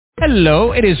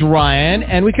Hello, it is Ryan,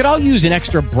 and we could all use an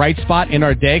extra bright spot in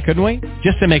our day, couldn't we?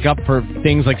 Just to make up for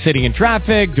things like sitting in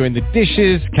traffic, doing the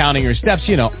dishes, counting your steps,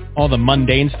 you know, all the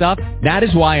mundane stuff. That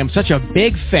is why I'm such a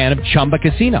big fan of Chumba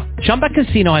Casino. Chumba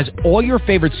Casino has all your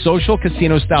favorite social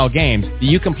casino-style games that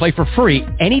you can play for free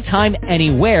anytime,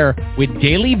 anywhere with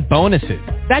daily bonuses.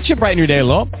 That should brighten your day a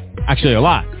little. Actually, a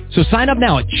lot. So sign up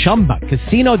now at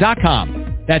ChumbaCasino.com.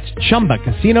 That's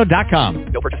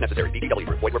ChumbaCasino.com. No purchase necessary. VGW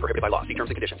Group. Void where prohibited by law. See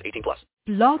terms and conditions. 18+.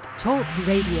 Blog Talk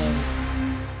Radio.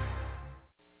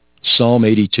 Psalm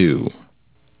 82,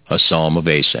 a psalm of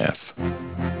Asaph.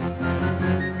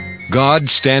 God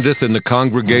standeth in the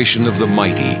congregation of the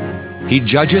mighty. He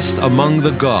judgeth among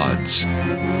the gods.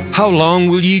 How long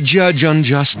will ye judge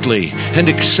unjustly, and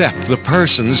accept the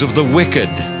persons of the wicked?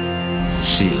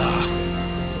 Selah.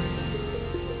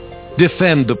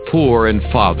 Defend the poor and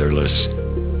fatherless.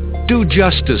 Do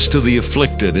justice to the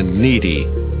afflicted and needy.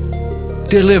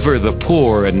 Deliver the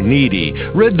poor and needy.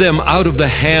 Rid them out of the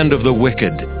hand of the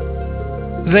wicked.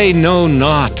 They know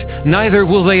not, neither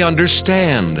will they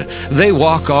understand. They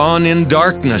walk on in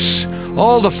darkness.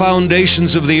 All the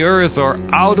foundations of the earth are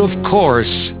out of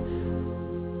course.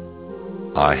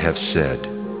 I have said,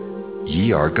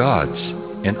 Ye are gods,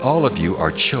 and all of you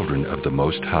are children of the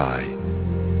Most High.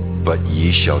 But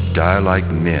ye shall die like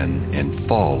men, and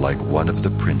fall like one of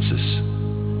the princes.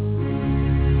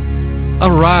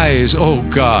 Arise, O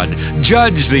God,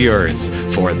 judge the earth,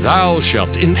 for thou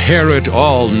shalt inherit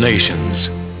all nations.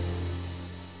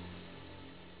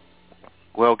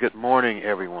 Well, good morning,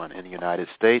 everyone in the United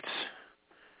States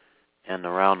and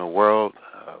around the world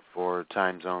for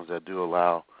time zones that do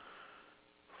allow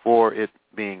for it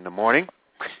being the morning.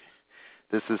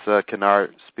 This is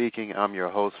Kennard speaking. I'm your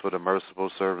host for the Merciful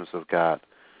Servants of God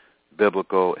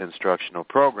Biblical Instructional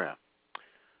Program.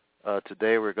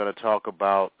 Today we're going to talk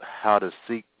about how to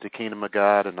seek the kingdom of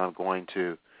God, and I'm going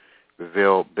to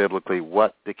reveal biblically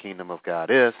what the kingdom of God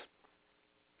is.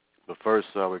 But first,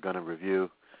 we're going to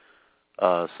review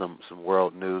some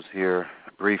world news here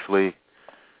briefly,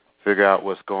 figure out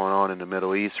what's going on in the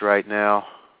Middle East right now.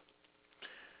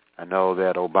 I know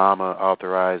that Obama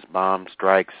authorized bomb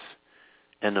strikes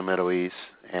in the Middle East,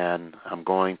 and I'm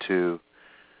going to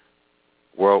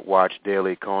World Watch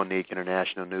Daily Koenig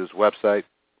International News website,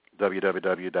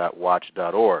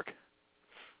 www.watch.org.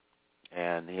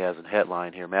 And he has a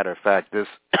headline here. Matter of fact, this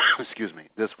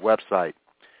this website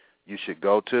you should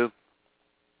go to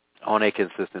on a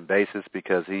consistent basis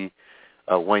because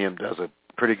William does a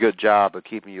pretty good job of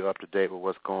keeping you up to date with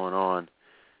what's going on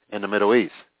in the Middle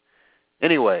East.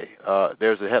 Anyway,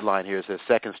 there's a headline here. It says,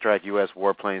 Second Strike U.S.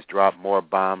 warplanes drop more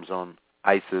bombs on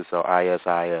ISIS, or ISIS,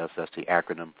 that's the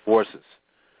acronym, forces.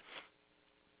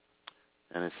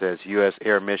 And it says, U.S.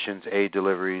 air missions, aid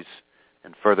deliveries,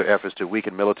 and further efforts to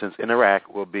weaken militants in Iraq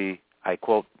will be, I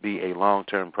quote, be a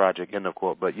long-term project, end of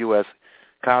quote. But U.S.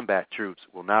 combat troops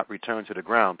will not return to the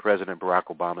ground, President Barack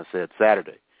Obama said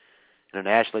Saturday. In a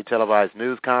nationally televised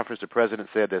news conference, the president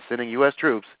said that sending U.S.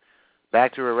 troops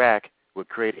back to Iraq would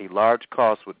create a large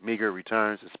cost with meager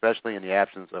returns, especially in the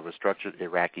absence of a structured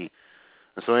Iraqi.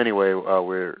 And so anyway,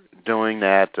 we're doing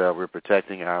that. We're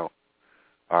protecting our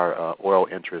oil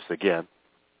interests again,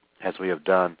 as we have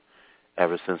done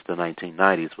ever since the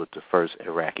 1990s with the first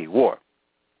Iraqi war.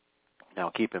 Now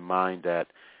keep in mind that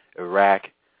Iraq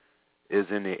is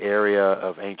in the area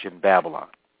of ancient Babylon.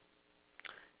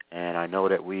 And I know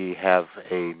that we have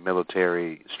a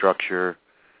military structure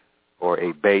or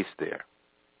a base there.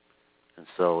 And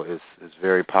so it's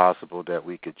very possible that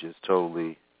we could just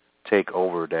totally take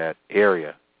over that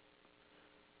area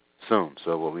soon.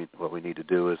 So what we need to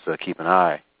do is keep an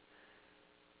eye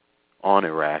on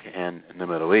Iraq and in the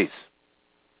Middle East.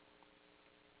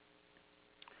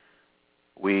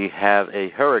 We have a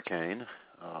hurricane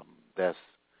that's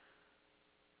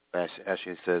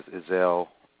actually says Iselle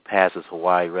passes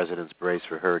Hawaii, residents brace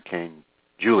for Hurricane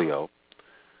Julio.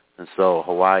 And so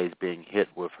Hawaii is being hit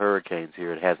with hurricanes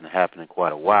here. It hasn't happened in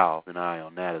quite a while. Keep an eye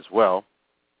on that as well.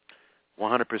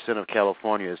 100% of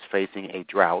California is facing a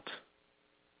drought.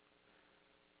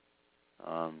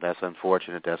 That's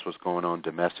unfortunate. That's what's going on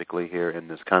domestically here in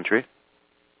this country.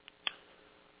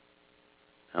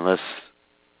 And let's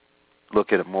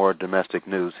look at more domestic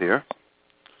news here.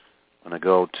 I'm going to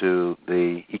go to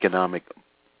the Economic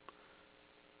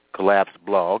Collapse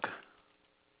blog.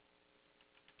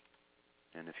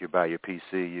 And if you're by your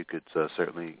PC, you could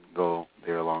certainly go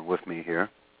there along with me here.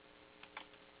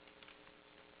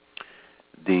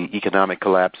 The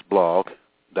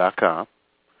economiccollapseblog.com.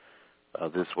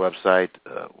 This website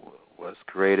was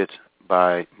created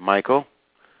by Michael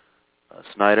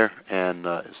Snyder, and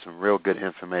some real good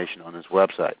information on his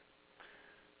website.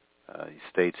 He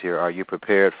states here, are you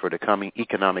prepared for the coming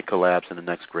economic collapse and the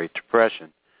next Great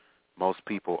Depression? Most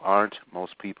people aren't.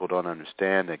 Most people don't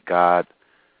understand that God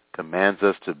commands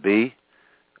us to be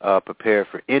prepared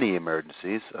for any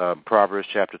emergencies. Proverbs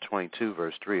chapter 22,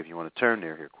 verse 3, if you want to turn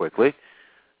there here quickly,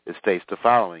 it states the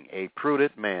following. A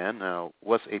prudent man, now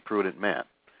what's a prudent man?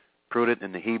 Prudent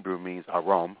in the Hebrew means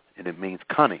arom, and it means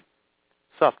cunning,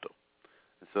 subtle.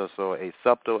 And so a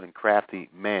subtle and crafty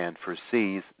man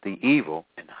foresees the evil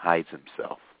and hides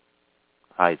himself.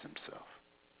 Hides himself.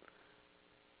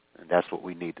 And that's what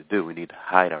we need to do. We need to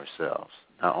hide ourselves,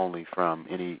 not only from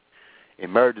any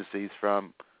emergencies,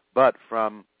 but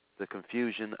from the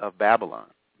confusion of Babylon.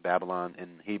 Babylon in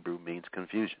Hebrew means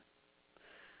confusion.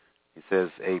 He says,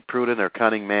 a prudent or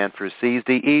cunning man foresees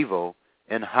the evil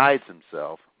and hides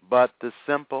himself, but the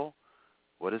simple,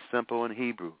 what is simple in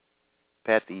Hebrew?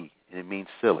 Peti, and it means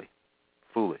silly,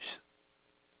 foolish.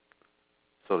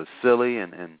 So the silly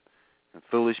and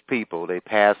foolish people, they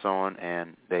pass on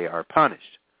and they are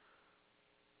punished.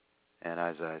 And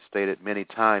as I stated many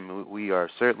times, we are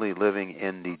certainly living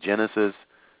in the Genesis,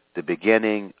 the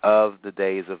beginning of the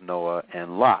days of Noah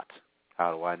and Lot.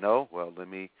 How do I know? Well, let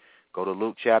me go to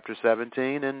Luke chapter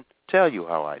 17 and tell you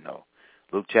how I know.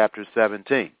 Luke chapter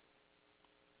 17,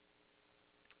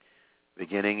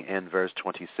 beginning in verse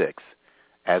 26.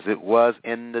 As it was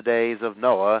in the days of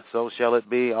Noah, so shall it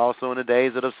be also in the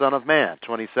days of the Son of Man.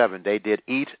 27. They did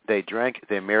eat, they drank,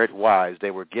 they married wives.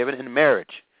 They were given in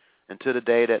marriage until the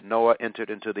day that Noah entered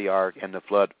into the ark, and the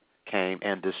flood came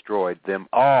and destroyed them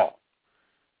all.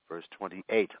 Verse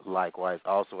 28. Likewise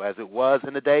also as it was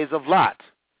in the days of Lot.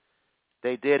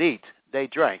 They did eat, they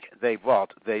drank, they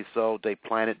bought, they sold, they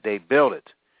planted, they builded.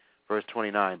 Verse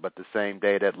 29. But the same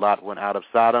day that Lot went out of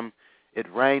Sodom,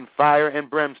 it rained fire and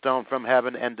brimstone from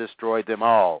heaven and destroyed them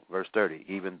all. Verse 30,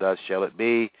 even thus shall it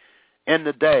be in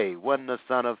the day when the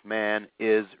Son of Man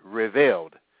is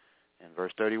revealed. And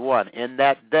verse 31, in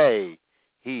that day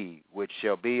he which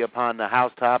shall be upon the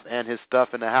housetop and his stuff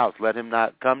in the house, let him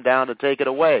not come down to take it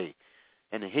away.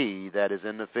 And he that is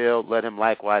in the field, let him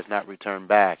likewise not return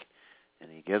back. And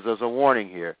he gives us a warning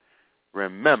here.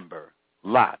 Remember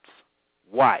Lot's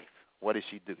wife. What did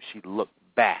she do? She looked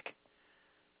back.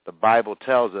 The Bible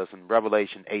tells us in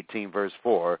Revelation 18, verse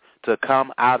 4, to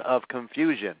come out of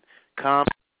confusion. Come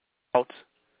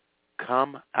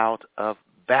out of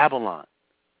Babylon.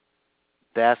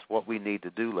 That's what we need to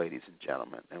do, ladies and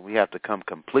gentlemen. And we have to come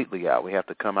completely out. We have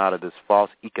to come out of this false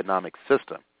economic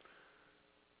system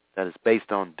that is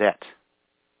based on debt.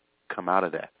 Come out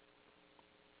of that.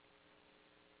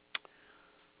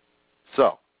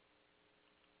 So,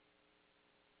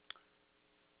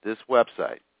 this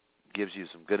website gives you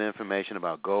some good information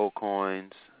about gold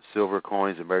coins, silver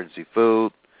coins, emergency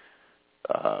food,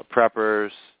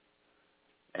 preppers,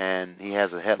 and he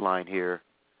has a headline here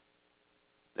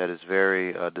that is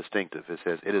very distinctive. It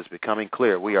says, it is becoming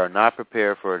clear we are not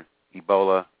prepared for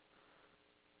Ebola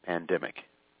pandemic.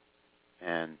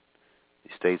 And he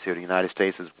states here the United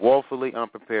States is woefully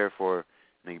unprepared for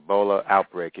an Ebola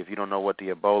outbreak. If you don't know what the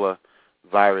Ebola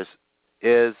virus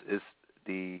is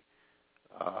the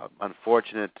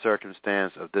unfortunate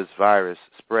circumstance of this virus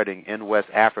spreading in West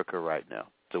Africa right now.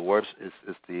 The worst is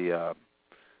they've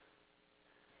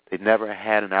never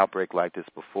had an outbreak like this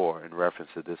before in reference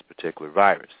to this particular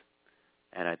virus.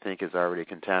 And I think it's already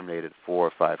contaminated 4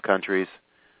 or 5 countries,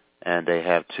 and they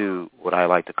have 2, what I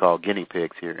like to call guinea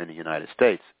pigs here in the United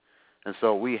States. And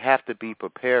so we have to be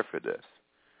prepared for this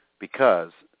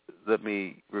because, let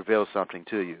me reveal something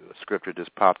to you. A scripture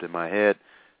just popped in my head.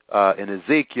 In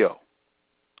Ezekiel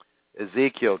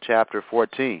chapter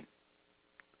 14.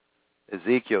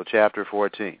 Ezekiel chapter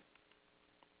 14.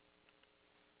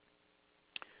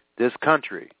 This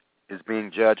country is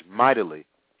being judged mightily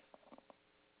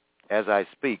as I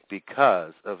speak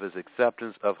because of his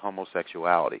acceptance of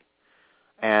homosexuality.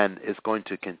 And it's going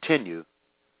to continue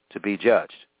to be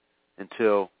judged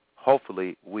until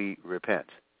hopefully we repent.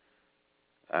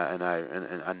 And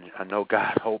I know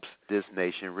God hopes this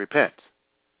nation repents.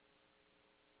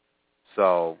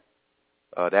 So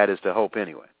that is the hope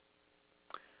anyway.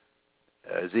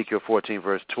 Ezekiel 14,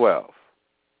 verse 12.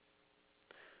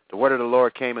 The word of the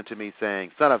Lord came unto me,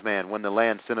 saying, Son of man, when the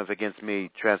land sinneth against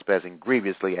me, trespassing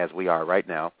grievously as we are right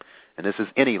now, and this is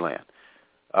any land.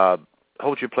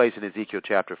 Hold your place in Ezekiel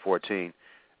chapter 14.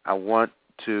 I want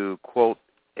to quote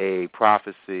a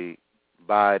prophecy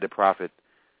by the prophet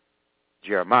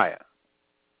Jeremiah,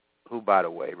 who, by the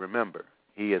way, remember,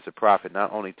 he is a prophet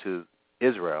not only to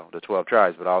Israel, the 12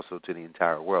 tribes, but also to the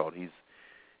entire world.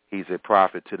 He's a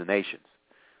prophet to the nations.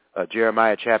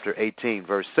 Jeremiah chapter 18,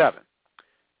 verse 7.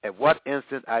 At what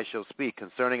instant I shall speak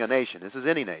concerning a nation, this is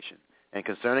any nation, and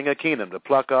concerning a kingdom, to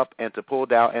pluck up and to pull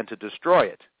down and to destroy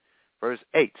it. Verse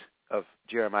 8 of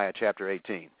Jeremiah chapter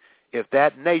 18. If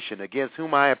that nation against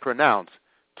whom I have pronounced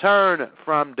turn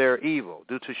from their evil,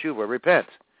 do teshuvah, repent.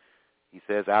 He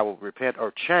says, I will repent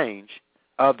or change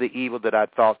of the evil that I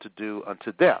thought to do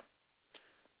unto them.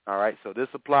 All right, so this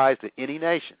applies to any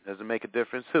nation. Doesn't make a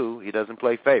difference who. He doesn't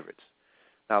play favorites.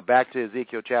 Now back to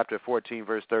Ezekiel chapter 14,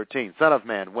 verse 13. Son of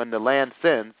man, when the land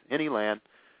sins, any land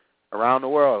around the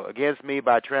world, against me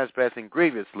by trespassing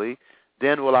grievously,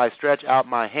 then will I stretch out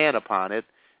my hand upon it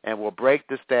and will break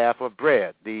the staff of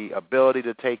bread, the ability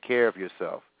to take care of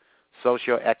yourself,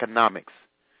 socioeconomics,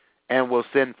 and will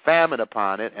send famine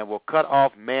upon it and will cut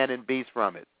off man and beast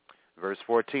from it. Verse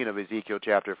 14 of Ezekiel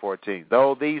chapter 14.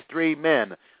 Though these three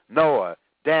men, Noah,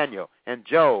 Daniel, and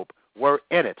Job, were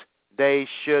in it, they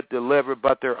should deliver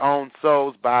but their own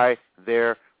souls by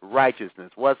their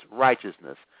righteousness. What's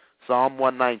righteousness? Psalm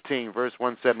 119, verse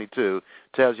 172,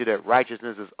 tells you that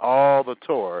righteousness is all the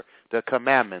Torah, the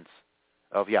commandments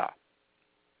of Yah.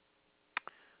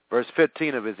 Verse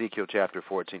 15 of Ezekiel chapter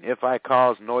 14, if I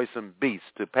cause noisome beasts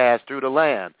to pass through the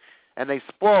land, and they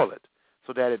spoil it,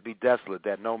 so that it be desolate,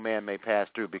 that no man may pass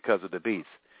through because of the beasts.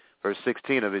 Verse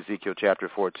 16 of Ezekiel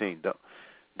chapter 14,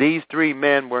 these three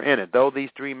men were in it. Though these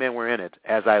three men were in it,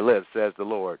 as I live, says the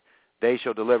Lord, they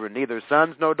shall deliver neither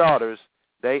sons nor daughters.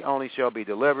 They only shall be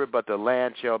delivered, but the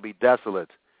land shall be desolate.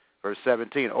 Verse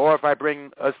 17, or if I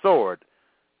bring a sword,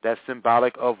 that's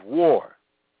symbolic of war,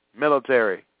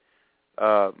 military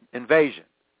invasion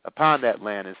upon that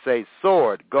land, and say,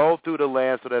 sword, go through the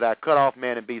land so that I cut off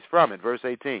man and beast from it. Verse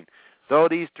 18, though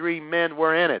these three men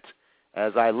were in it,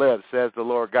 as I live, says the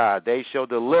Lord God, they shall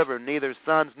deliver neither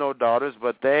sons nor daughters,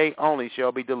 but they only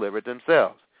shall be delivered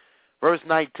themselves. Verse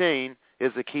 19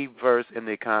 is the key verse in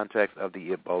the context of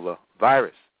the Ebola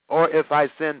virus. Or if I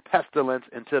send pestilence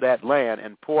into that land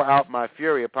and pour out my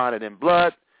fury upon it in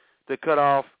blood to cut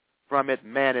off from it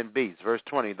man and beast. Verse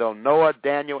 20, though Noah,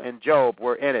 Daniel, and Job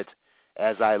were in it,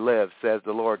 as I live, says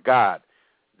the Lord God,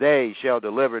 they shall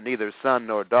deliver neither son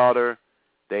nor daughter,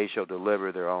 they shall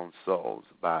deliver their own souls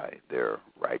by their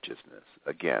righteousness.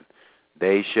 Again,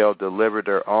 they shall deliver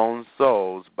their own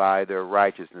souls by their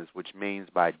righteousness, which means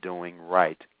by doing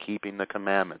right, keeping the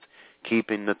commandments,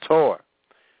 keeping the Torah.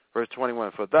 Verse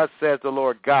 21, for thus says the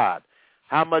Lord God,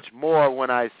 how much more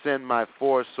when I send my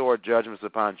four sword judgments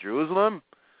upon Jerusalem?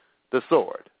 The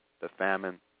sword, the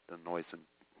famine, the noisome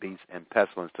beast, and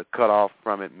pestilence, to cut off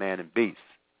from it man and beast.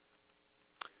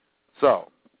 So,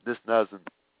 this doesn't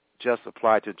just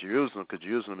apply to Jerusalem, because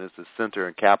Jerusalem is the center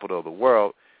and capital of the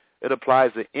world. It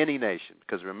applies to any nation,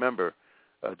 because remember,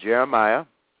 Jeremiah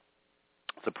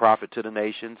is a prophet to the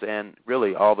nations, and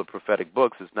really all the prophetic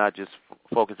books is not just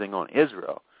focusing on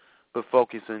Israel, but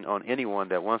focusing on anyone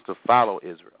that wants to follow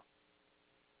Israel.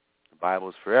 The Bible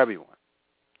is for everyone.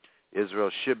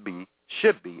 Israel should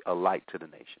be a light to the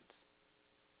nations.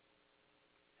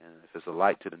 And if it's a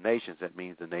light to the nations, that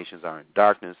means the nations are in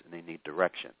darkness and they need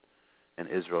direction. And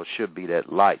Israel should be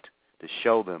that light to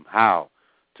show them how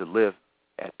to live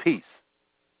at peace.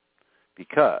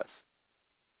 Because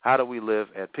how do we live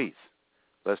at peace?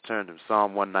 Let's turn to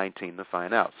Psalm 119 to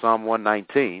find out. Psalm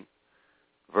 119,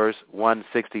 verse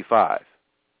 165.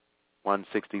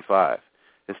 165.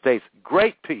 It states,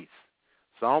 great peace.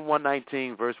 Psalm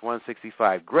 119, verse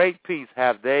 165. Great peace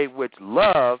have they which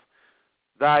love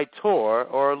thy Torah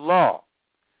or law,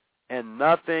 and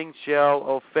nothing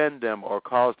shall offend them or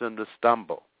cause them to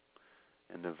stumble.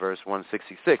 And in verse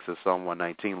 166 of Psalm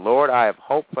 119, Lord, I have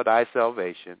hoped for thy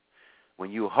salvation. When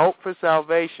you hope for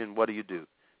salvation, what do?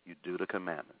 You do the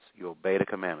commandments. You obey the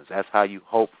commandments. That's how you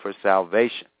hope for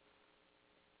salvation.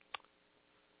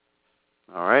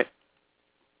 All right?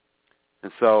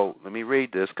 And so let me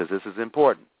read this because this is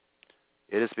important.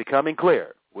 It is becoming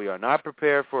clear. We are not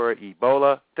prepared for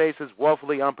Ebola. States is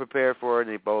woefully unprepared for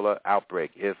an Ebola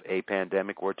outbreak. If a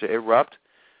pandemic were to erupt,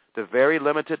 the very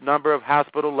limited number of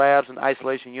hospital labs and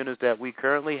isolation units that we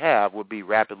currently have would be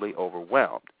rapidly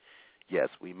overwhelmed. Yes,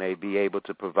 we may be able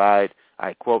to provide,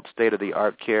 I quote,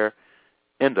 state-of-the-art care,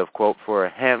 end of quote, for a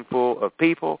handful of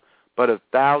people, but if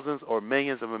thousands or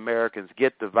millions of Americans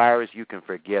get the virus, you can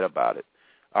forget about it.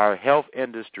 Our health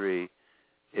industry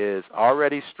is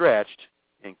already stretched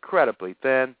incredibly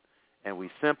thin, and we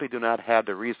simply do not have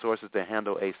the resources to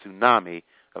handle a tsunami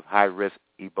of high-risk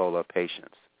Ebola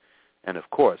patients. And, of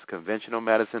course, conventional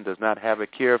medicine does not have a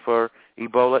cure for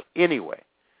Ebola anyway.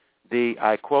 The,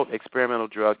 I quote, experimental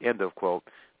drug, end of quote,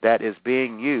 that is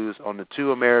being used on the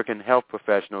 2 American health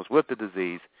professionals with the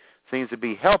disease seems to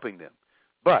be helping them.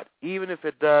 But even if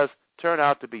it does turn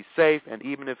out to be safe, and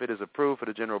even if it is approved for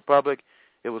the general public,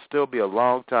 it will still be a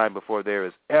long time before there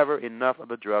is ever enough of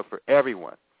the drug for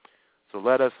everyone. So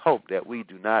let us hope that we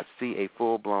do not see a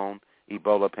full-blown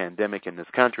Ebola pandemic in this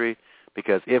country,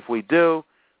 because if we do,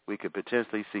 we could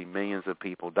potentially see millions of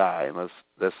people die. And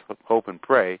let's hope and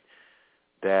pray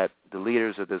that the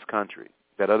leaders of this country,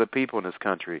 that other people in this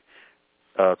country,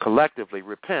 collectively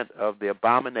repent of the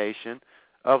abomination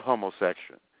of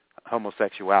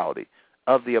homosexuality,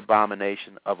 of the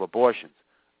abomination of abortions,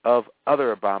 of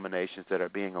other abominations that are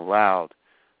being allowed,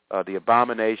 the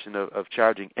abomination of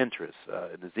charging interest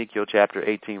in Ezekiel chapter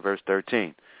 18, verse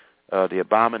 13, the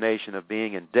abomination of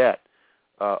being in debt,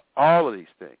 all of these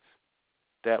things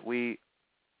that we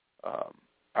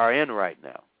are in right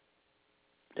now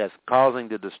that's causing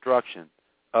the destruction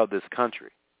of this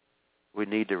country, we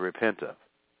need to repent of.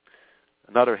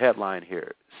 Another headline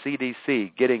here,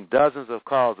 CDC getting dozens of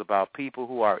calls about people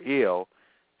who are ill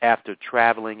after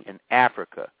traveling in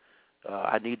Africa.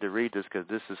 I need to read this because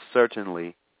this is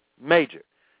certainly major.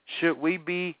 Should we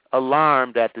be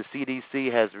alarmed that the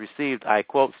CDC has received, I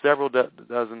quote, several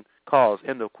dozen calls,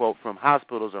 end of quote, from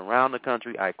hospitals around the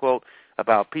country, I quote,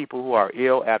 about people who are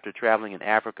ill after traveling in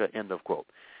Africa, end of quote.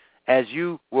 As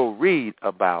you will read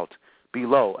about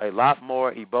below, a lot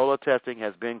more Ebola testing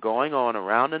has been going on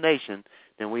around the nation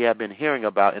than we have been hearing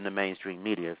about in the mainstream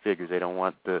media. It figures they don't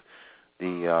want the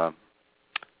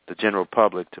general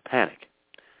public to panic.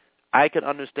 I can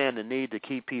understand the need to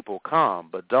keep people calm,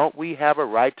 but don't we have a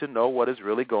right to know what is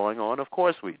really going on? Of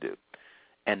course we do.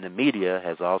 And the media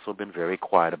has also been very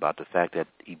quiet about the fact that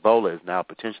Ebola is now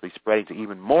potentially spreading to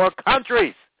even more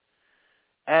countries.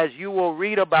 As you will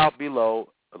read about below,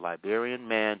 a Liberian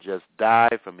man just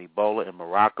died from Ebola in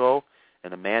Morocco,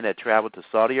 and a man that traveled to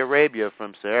Saudi Arabia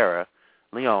from Sierra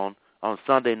Leone on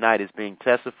Sunday night is being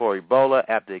tested for Ebola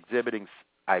after exhibiting,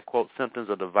 I quote, symptoms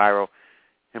of the viral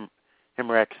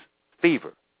hemorrhagic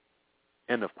fever,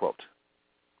 end of quote.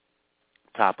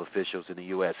 Top officials in the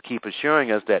U.S. keep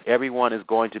assuring us that everyone is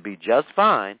going to be just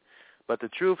fine, but the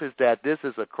truth is that this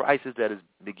is a crisis that is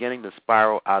beginning to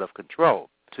spiral out of control.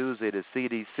 Tuesday, the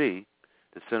CDC,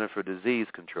 the Center for Disease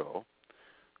Control,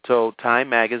 told Time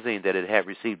magazine that it had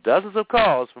received dozens of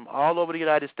calls from all over the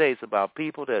United States about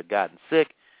people that had gotten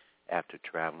sick after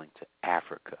traveling to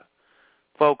Africa.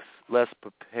 Folks, let's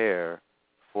prepare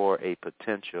for a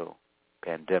potential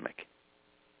pandemic.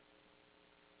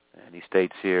 And he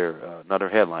states here, another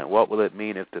headline, what will it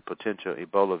mean if the potential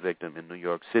Ebola victim in New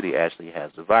York City actually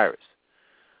has the virus?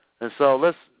 And so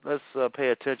let's pay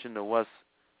attention to what's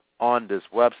on this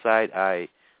website. I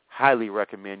highly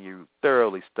recommend you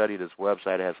thoroughly study this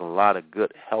website. It has a lot of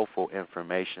good, helpful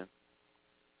information.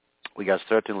 We are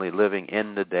certainly living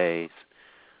in the days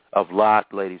of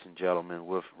Lot, ladies and gentlemen,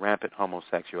 with rampant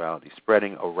homosexuality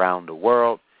spreading around the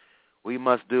world. We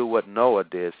must do what Noah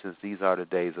did, since these are the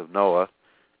days of Noah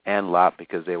and Lot,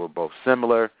 because they were both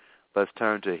similar. Let's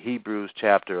turn to Hebrews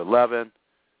chapter 11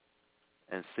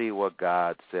 and see what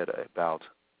God said about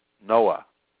Noah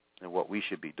and what we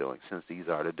should be doing, since these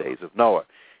are the days of Noah.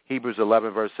 Hebrews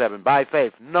 11, verse 7, by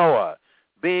faith, Noah,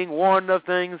 being warned of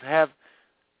things, let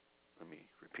me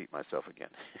repeat myself again.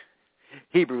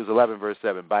 Hebrews 11, verse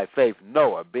 7, by faith,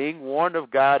 Noah, being warned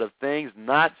of God of things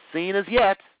not seen as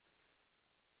yet,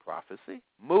 prophecy,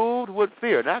 moved with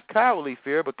fear, not cowardly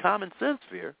fear, but common sense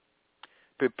fear,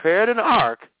 prepared an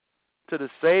ark to the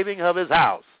saving of his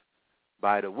house,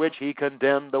 by the which he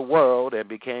condemned the world and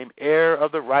became heir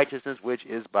of the righteousness which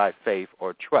is by faith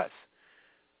or trust.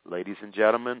 Ladies and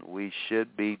gentlemen, we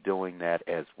should be doing that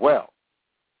as well.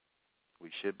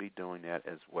 We should be doing that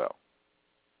as well.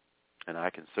 And I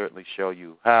can certainly show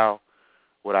you how.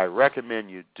 What I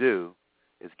recommend you do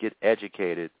is get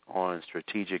educated on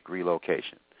strategic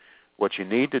relocation. What you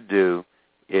need to do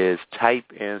is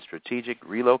type in strategic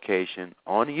relocation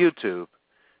on YouTube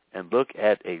and look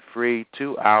at a free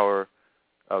 2-hour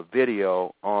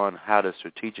video on how to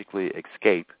strategically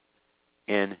escape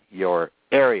in your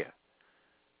area.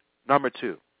 Number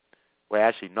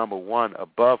one,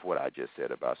 above what I just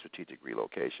said about strategic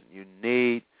relocation, you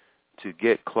need to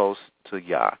get close to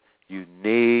Yah. You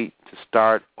need to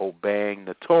start obeying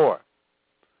the Torah.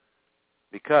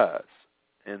 Because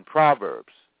in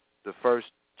Proverbs, the first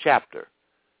chapter,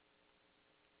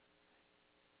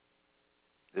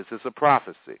 this is a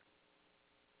prophecy.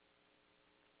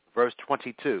 Verse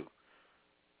 22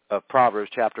 of Proverbs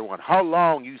chapter 1. How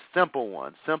long, you simple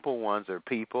ones? Simple ones are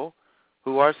people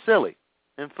who are silly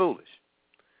and foolish.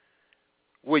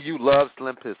 Will you love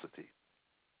simplicity?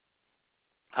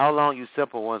 How long, you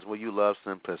simple ones, will you love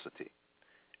simplicity?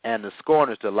 And the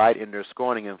scorners delight in their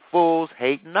scorning, and fools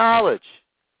hate knowledge.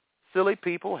 Silly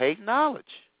people hate knowledge.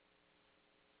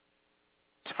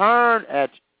 turn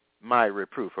at my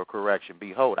reproof or correction,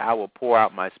 behold, I will pour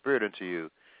out my spirit into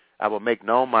you. I will make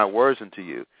known my words unto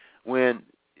you.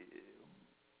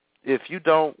 If you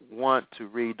don't want to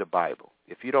read the Bible,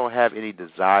 if you don't have any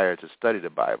desire to study the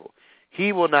Bible,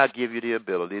 he will not give you the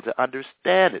ability to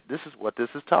understand it. This is what this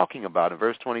is talking about in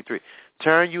verse 23.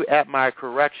 Turn you at my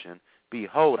correction.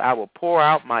 Behold, I will pour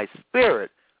out my spirit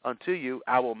unto you.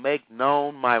 I will make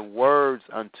known my words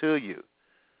unto you.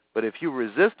 But if you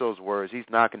resist those words, he's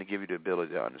not going to give you the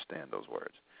ability to understand those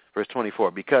words. Verse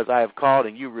 24, because I have called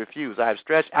and you refuse. I have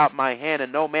stretched out my hand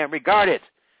and no man regard it.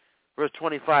 Verse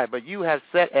 25, but you have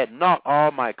set at naught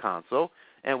all my counsel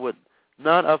and with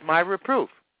none of my reproof.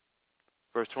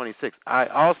 Verse 26, I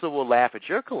also will laugh at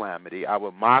your calamity. I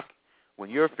will mock when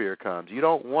your fear comes. You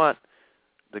don't want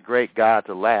the great God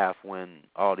to laugh when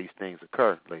all these things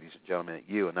occur, ladies and gentlemen, at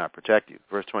you and not protect you.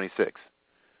 Verse 26.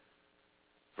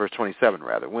 Verse 27,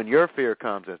 rather. When your fear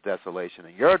comes as desolation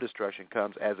and your destruction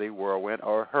comes as a whirlwind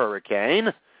or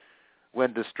hurricane,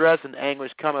 when distress and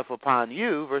anguish cometh upon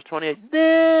you, verse 28,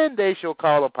 then they shall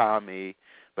call upon me,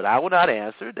 but I will not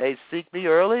answer. They seek me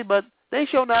early, but they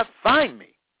shall not find me.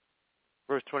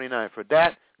 Verse 29, for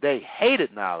that they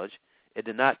hated knowledge and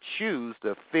did not choose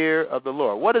the fear of the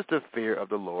Lord. What is the fear of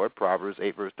the Lord? Proverbs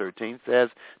 8, verse 13 says,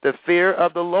 the fear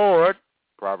of the Lord,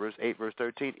 Proverbs 8, verse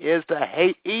 13, is to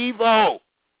hate evil.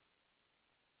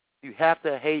 You have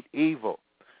to hate evil.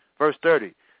 Verse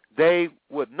 30, they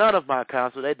would none of my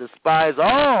counsel. They despise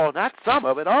all, not some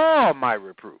of it, all my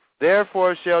reproof.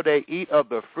 Therefore shall they eat of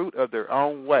the fruit of their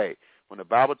own way. When the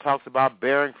Bible talks about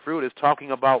bearing fruit, it's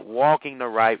talking about walking the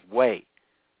right way.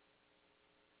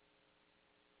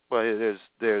 But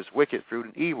there's wicked fruit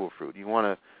and evil fruit. You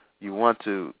want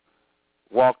to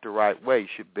walk the right way. You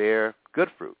should bear good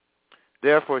fruit.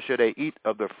 Therefore shall they eat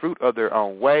of the fruit of their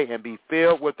own way and be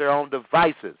filled with their own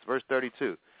devices. Verse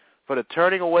 32. For the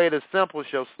turning away of the simple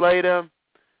shall slay them,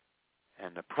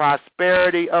 and the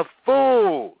prosperity of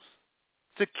fools,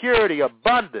 security,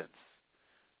 abundance.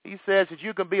 He says that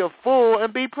you can be a fool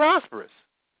and be prosperous.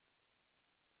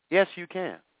 Yes, you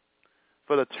can.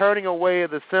 For the turning away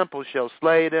of the simple shall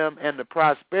slay them, and the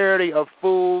prosperity of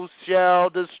fools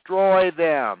shall destroy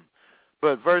them.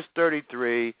 But verse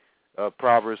 33 of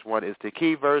Proverbs 1 is the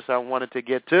key verse I wanted to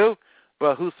get to.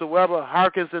 But whosoever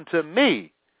hearkens unto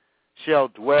me shall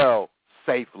dwell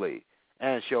safely,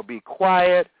 and shall be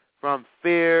quiet from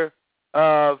fear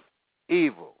of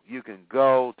evil. You can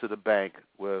go to the bank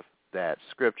with that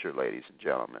scripture, ladies and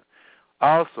gentlemen.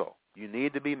 Also, you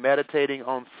need to be meditating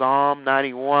on Psalm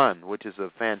 91, which is a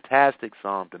fantastic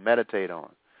psalm to meditate on,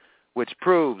 which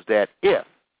proves that if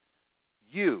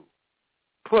you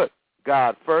put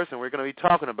God first, and we're going to be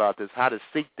talking about this, how to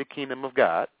seek the kingdom of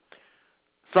God.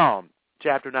 Psalm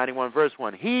chapter 91, verse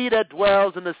 1, he that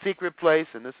dwells in the secret place,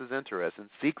 and this is interesting,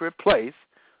 secret place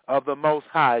of the Most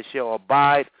High shall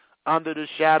abide under the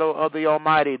shadow of the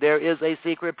Almighty. There is a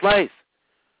secret place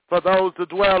for those that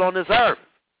dwell on this earth.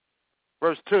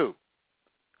 Verse 2,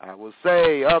 I will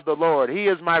say of the Lord, he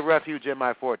is my refuge and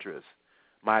my fortress.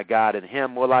 My God, in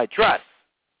him will I trust.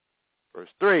 Verse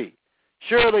 3,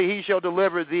 surely he shall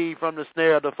deliver thee from the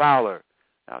snare of the fowler.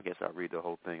 Now, I guess I'll read the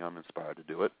whole thing. I'm inspired to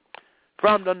do it.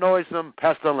 From the noisome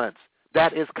pestilence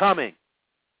that is coming,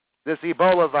 this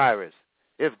Ebola virus.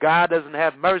 If God doesn't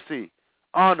have mercy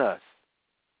on us,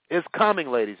 it's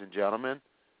coming, ladies and gentlemen,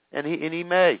 and he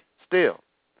may still.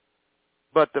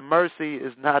 But the mercy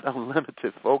is not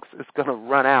unlimited, folks. It's going to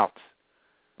run out.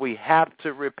 We have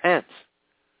to repent.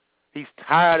 He's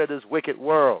tired of this wicked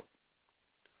world.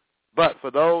 But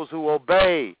for those who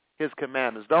obey his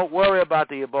commandments, don't worry about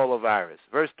the Ebola virus.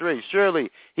 Verse 3, surely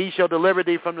he shall deliver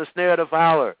thee from the snare of the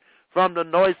fowler, from the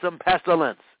noisome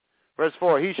pestilence. Verse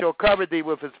 4, he shall cover thee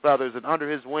with his feathers, and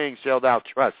under his wings shalt thou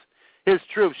trust. His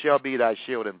truth shall be thy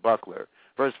shield and buckler.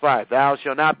 Verse 5, thou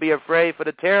shalt not be afraid for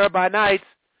the terror by night,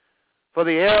 for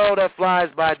the arrow that flies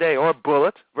by day, or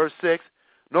bullet. Verse 6,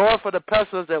 nor for the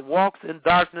pestilence that walks in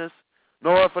darkness,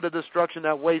 nor for the destruction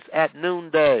that wastes at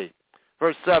noonday.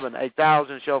 Verse 7,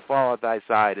 1,000 shall fall at thy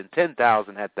side, and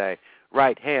 10,000 at thy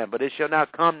right hand, but it shall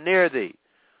not come near thee.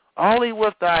 Only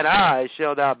with thine eyes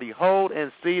shalt thou behold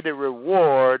and see the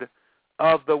reward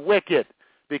of the wicked,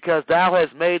 because thou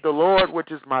hast made the Lord,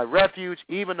 which is my refuge,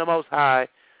 even the Most High,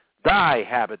 thy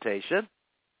habitation.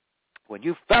 When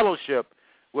you fellowship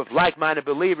with like-minded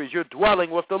believers, you're dwelling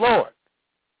with the Lord.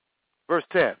 Verse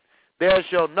 10, there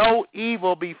shall no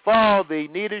evil befall thee,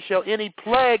 neither shall any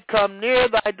plague come near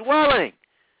thy dwelling.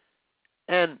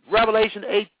 And Revelation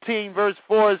 18, verse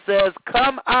 4 says,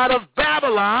 come out of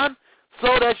Babylon,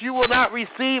 so that you will not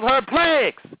receive her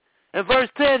plagues. And verse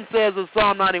 10 says of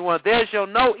Psalm 91, there shall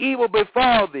no evil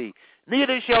befall thee,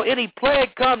 neither shall any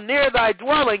plague come near thy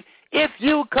dwelling if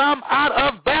you come out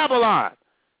of Babylon.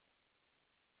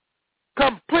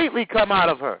 Completely come out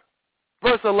of her.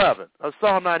 Verse 11 of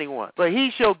Psalm 91. For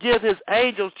he shall give his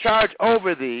angels charge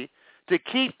over thee to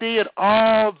keep thee in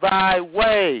all thy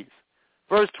ways.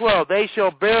 Verse 12. They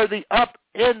shall bear thee up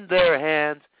in their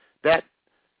hands, that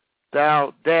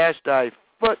thou dash thy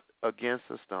foot against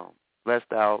a stone. Lest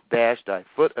thou dash thy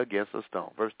foot against a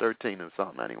stone. Verse 13 of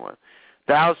Psalm 91.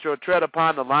 Thou shalt tread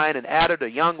upon the lion and adder, the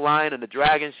young lion and the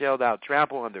dragon shall thou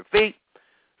trample under feet.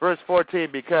 Verse 14.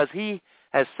 Because he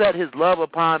has set his love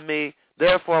upon me,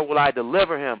 therefore will I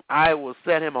deliver him. I will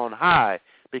set him on high,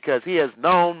 because he has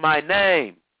known my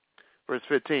name. Verse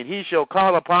 15. He shall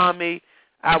call upon me,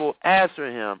 I will answer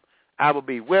him. I will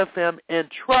be with him in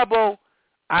trouble.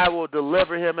 I will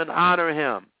deliver him and honor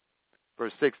him.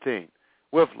 Verse 16.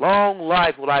 With long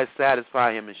life will I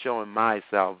satisfy him and show him my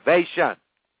salvation.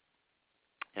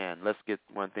 And let's get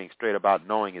one thing straight about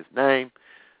knowing his name.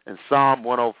 In Psalm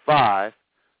 105,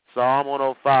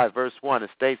 verse 1, it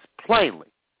states plainly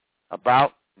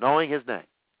about knowing his name.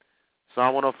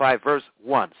 Psalm 105, verse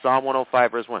 1. Psalm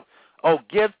 105, verse 1. Oh,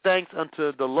 give thanks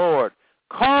unto the Lord.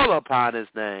 Call upon his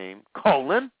name,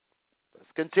 let's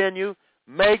continue,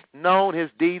 make known his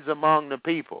deeds among the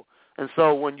people. And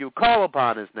so when you call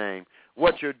upon his name,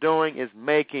 what you're doing is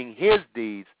making his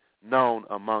deeds known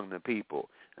among the people.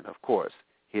 And, of course,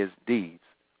 his deeds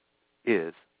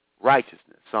is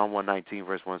righteousness. Psalm 119,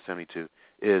 verse 172,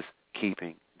 is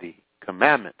keeping the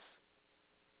commandments.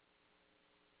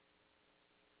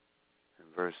 In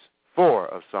verse 4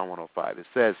 of Psalm 105, it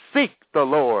says, seek the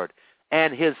Lord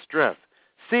and his strength.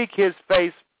 Seek his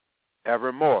face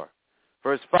evermore.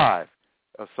 Verse 5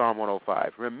 of Psalm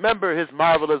 105, remember his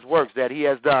marvelous works that he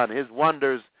has done, his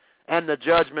wonders and the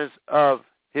judgments of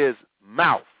his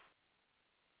mouth.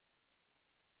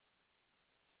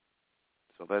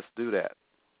 So let's do that.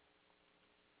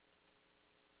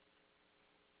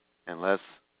 And let's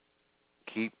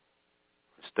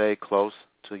stay close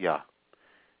to Yah.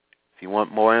 If you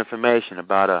want more information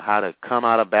about how to come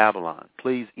out of Babylon,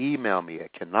 please email me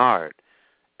at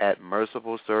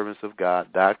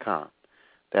kennard@mercifulservantsofgod.com.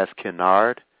 That's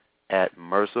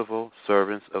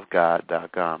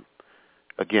kennard@mercifulservantsofgod.com.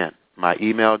 Again, my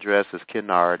email address is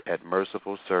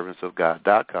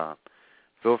kennard@mercifulservantsofgod.com.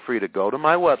 Feel free to go to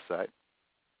my website.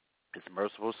 It's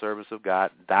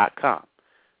mercifulservantsofgod.com.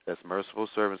 That's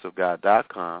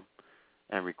mercifulservantsofgod.com,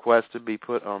 and request to be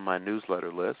put on my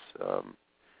newsletter list.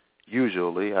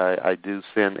 Usually, I do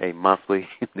send a monthly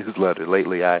newsletter.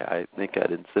 Lately, I think I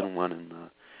didn't send one in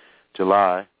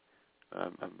July.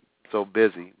 I'm so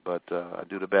busy, but I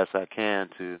do the best I can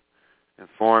to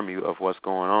inform you of what's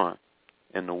going on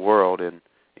in the world, and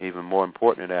even more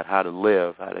important than that, how to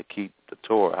live, how to keep the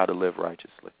Torah, how to live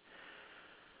righteously.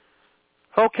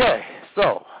 Okay,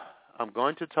 so I'm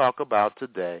going to talk about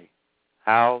today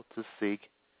how to seek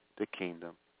the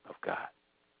kingdom of God.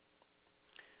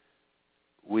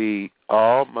 We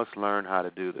all must learn how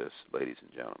to do this, ladies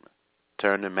and gentlemen.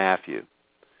 Turn to Matthew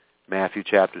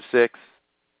chapter 6.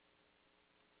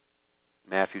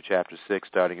 Matthew chapter 6,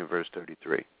 starting in verse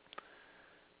 33.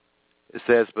 It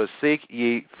says, but seek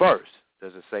ye first.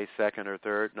 Does it say second or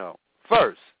third? No.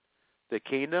 First, the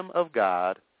kingdom of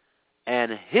God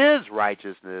and his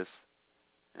righteousness.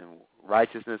 And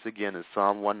righteousness, again, is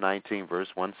Psalm 119, verse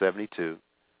 172.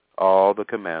 All the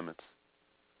commandments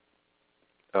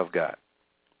of God.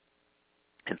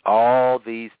 And all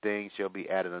these things shall be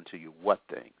added unto you. What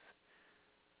things?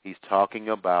 He's talking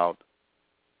about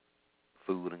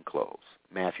food and clothes.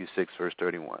 Matthew 6, verse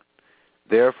 31.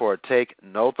 Therefore take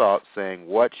no thought, saying,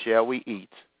 what shall we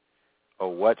eat?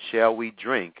 Or what shall we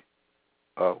drink?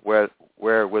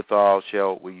 Wherewithal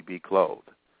shall we be clothed?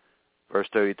 Verse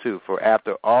 32. For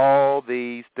after all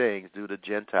these things do the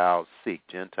Gentiles seek.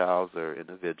 Gentiles are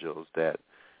individuals that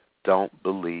don't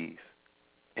believe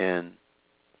in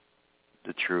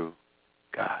the true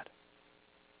God.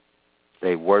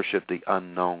 They worship the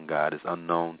unknown God. It's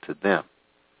unknown to them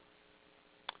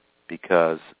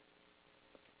because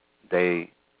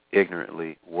they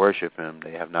ignorantly worship him.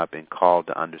 They have not been called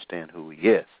to understand who he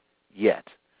is yet.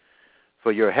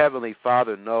 For your heavenly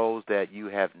Father knows that you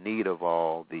have need of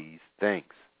all these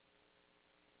things.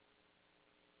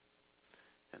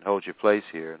 And hold your place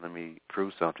here. Let me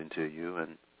prove something to you.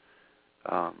 And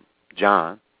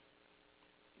John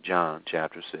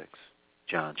chapter 6.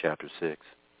 John chapter 6,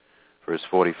 verse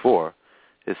 44.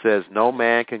 It says, no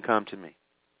man can come to me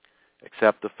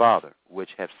except the Father, which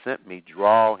hath sent me,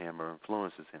 draw him or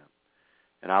influences him.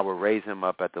 And I will raise him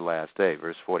up at the last day.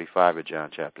 Verse 45 of John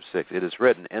chapter 6. It is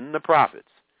written in the prophets,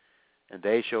 and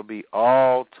they shall be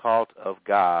all taught of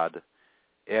God.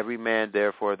 Every man,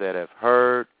 therefore, that have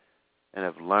heard and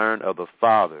have learned of the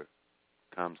Father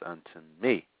comes unto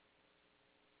me.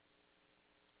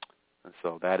 And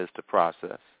so that is the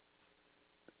process.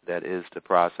 That is the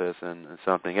process. And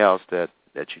something else that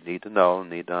you need to know,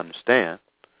 need to understand,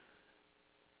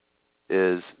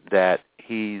 is that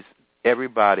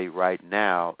everybody right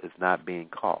now is not being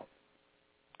called.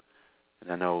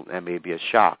 And I know that may be a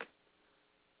shock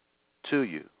to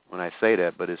you when I say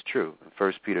that, but it's true. In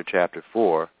 1 Peter chapter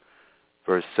 4,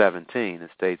 verse 17, it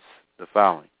states the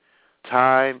following: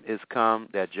 time is come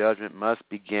that judgment must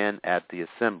begin at the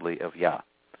assembly of Yah.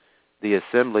 The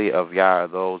assembly of Yah are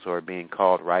those who are being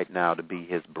called right now to be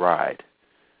his bride,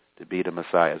 to be the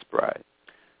Messiah's bride.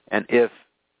 And if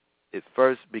it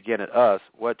first begin at us,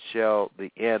 what shall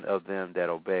the end of them that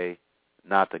obey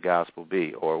not the gospel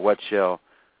be? Or what shall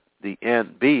the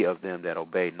end be of them that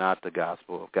obey not the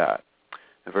gospel of God?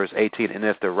 In verse 18, and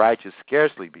if the righteous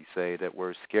scarcely be saved, that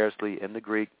word scarcely in the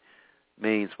Greek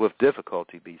means with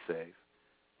difficulty be saved,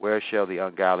 where shall the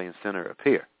ungodly and sinner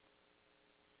appear?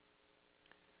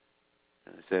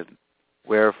 And it says,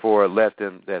 wherefore let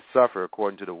them that suffer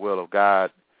according to the will of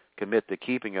God commit the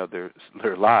keeping of their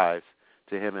lives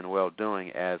to him in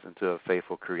well-doing as unto a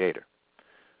faithful Creator.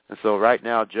 And so right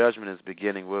now judgment is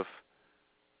beginning with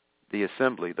the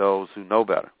assembly, those who know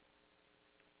better.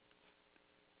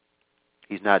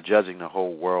 He's not judging the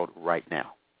whole world right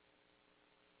now.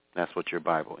 That's what your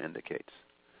Bible indicates.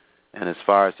 And as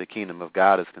far as the kingdom of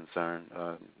God is concerned,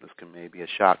 this may be a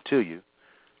shock to you,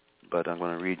 but I'm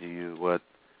going to read to you what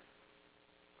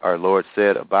our Lord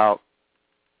said about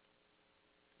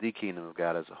the kingdom of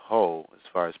God as a whole, as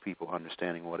far as people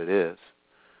understanding what it is.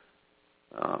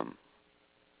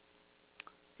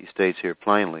 He states here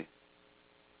plainly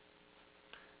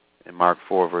in Mark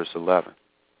 4, verse 11.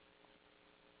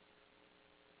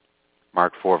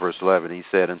 Mark 4, verse 11, he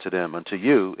said unto them, unto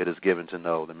you it is given to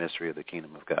know the mystery of the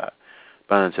kingdom of God.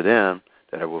 But unto them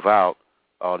that are without,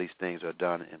 all these things are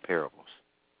done in parables.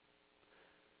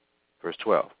 Verse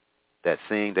 12, that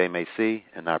seeing they may see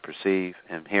and not perceive,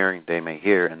 and hearing they may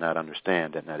hear and not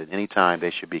understand, that not at any time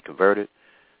they should be converted,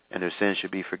 and their sins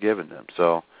should be forgiven them.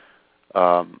 So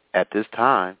at this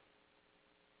time,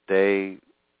 they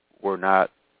were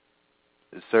not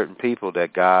certain people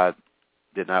that God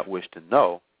did not wish to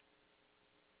know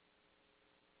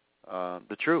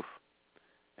the truth.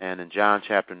 And in John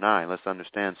chapter 9, let's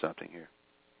understand something here.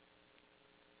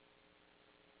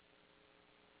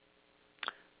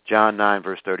 John 9,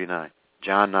 verse 39.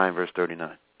 John 9, verse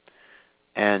 39.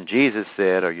 And Jesus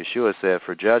said, or Yeshua said,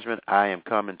 for judgment I am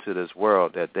come into this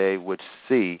world, that they which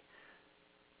see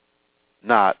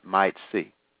not might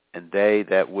see, and they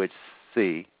that which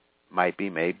see might be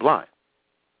made blind.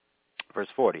 Verse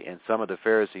 40. And some of the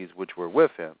Pharisees which were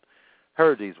with him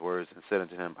heard these words and said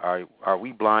unto him, are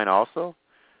we blind also?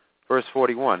 Verse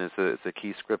 41 is a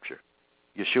key scripture.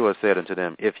 Yeshua said unto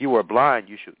them, if you were blind,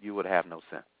 you would have no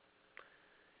sin.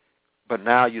 But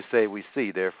now you say we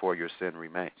see, therefore your sin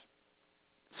remains.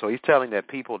 So he's telling that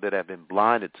people that have been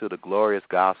blinded to the glorious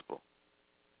gospel,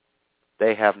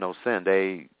 they have no sin.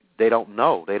 They don't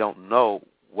know. They don't know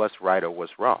what's right or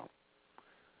what's wrong.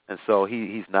 And so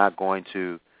he's not going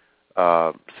to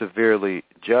severely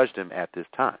judge them at this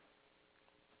time.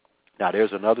 Now,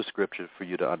 there's another scripture for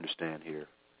you to understand here.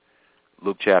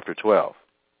 Luke chapter 12.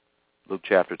 Luke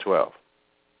chapter 12.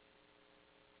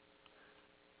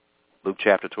 Luke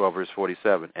chapter 12, verse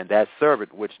 47. And that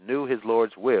servant which knew his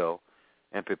Lord's will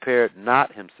and prepared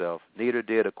not himself, neither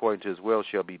did according to his will,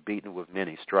 shall be beaten with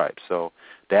many stripes. So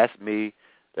that's me.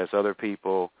 That's other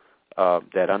people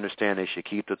that understand they should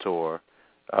keep the Torah,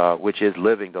 which is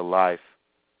living the life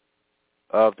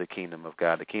of the kingdom of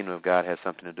God. The kingdom of God has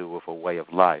something to do with a way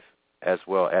of life, as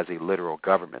well as a literal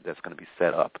government that's going to be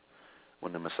set up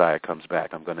when the Messiah comes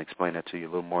back. I'm going to explain that to you a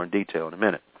little more in detail in a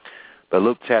minute. But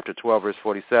Luke chapter 12, verse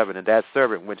 47, and that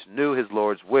servant which knew his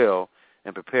Lord's will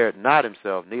and prepared not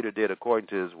himself, neither did according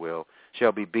to his will,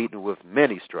 shall be beaten with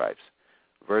many stripes.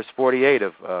 Verse 48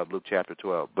 of Luke chapter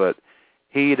 12, but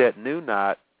he that knew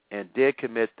not and did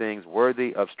commit things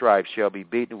worthy of stripes shall be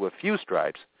beaten with few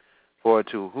stripes. For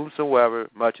to whomsoever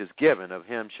much is given, of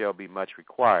him shall be much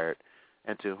required,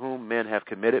 and to whom men have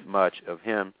committed much, of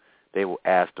him they will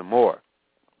ask the more.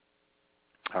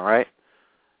 All right?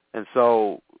 And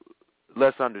so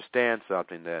let's understand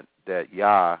something, that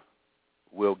Yah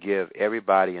will give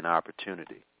everybody an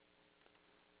opportunity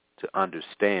to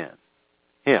understand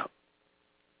him.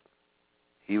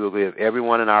 He will give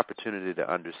everyone an opportunity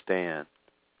to understand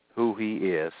who he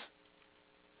is,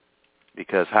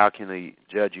 because how can he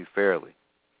judge you fairly?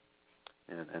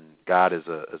 And God is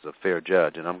a fair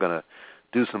judge. And I'm going to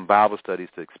do some Bible studies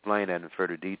to explain that in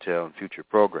further detail in future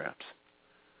programs.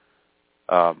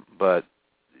 But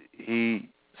he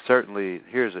certainly,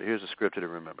 here's a scripture to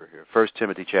remember here. 1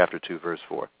 Timothy chapter 2, verse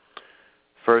 4.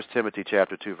 1 Timothy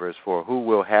chapter 2, verse 4. Who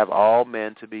will have all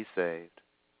men to be saved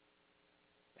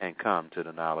and come to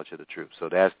the knowledge of the truth. So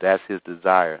that's his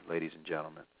desire, ladies and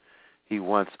gentlemen. He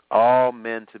wants all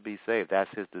men to be saved. That's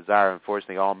his desire.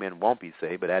 Unfortunately, all men won't be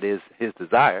saved, but that is his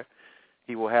desire.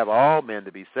 He will have all men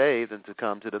to be saved and to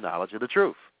come to the knowledge of the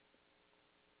truth,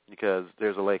 because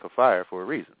there's a lake of fire for a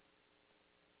reason,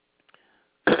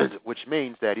 which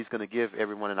means that he's going to give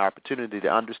everyone an opportunity to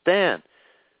understand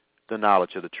the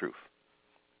knowledge of the truth.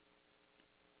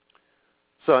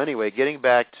 So anyway, getting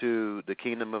back to the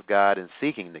kingdom of God and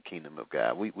seeking the kingdom of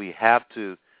God, we have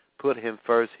to put him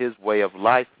first, his way of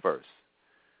life first.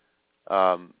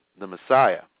 The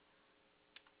Messiah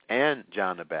and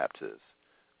John the Baptist,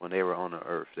 when they were on the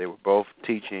earth, they were both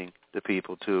teaching the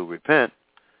people to repent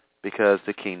because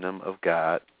the kingdom of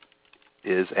God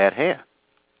is at hand.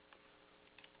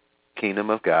 Kingdom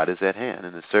of God is at hand,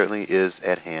 and it certainly is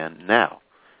at hand now.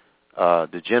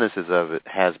 The genesis of it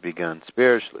has begun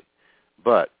spiritually,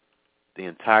 but the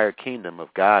entire kingdom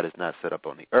of God is not set up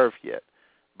on the earth yet.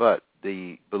 But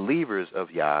the believers of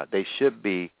Yah, they should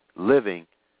be living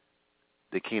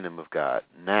the kingdom of God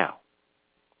now.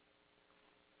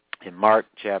 In Mark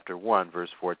chapter 1, verse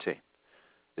 14,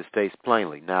 it states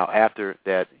plainly, now after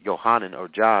that Yohanan or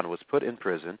John was put in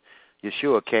prison,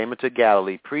 Yeshua came into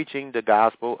Galilee preaching the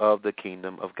gospel of the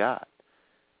kingdom of God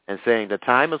and saying the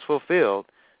time is fulfilled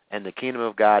and the kingdom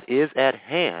of God is at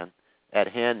hand. At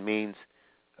hand means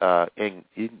in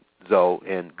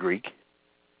Greek,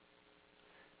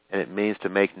 and it means to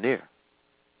make near,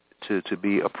 to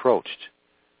be approached.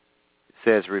 It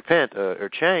says, repent or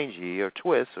change ye or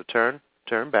twist or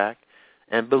turn back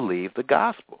and believe the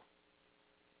gospel.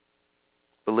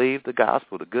 Believe the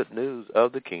gospel, the good news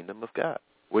of the kingdom of God,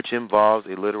 which involves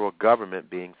a literal government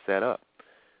being set up.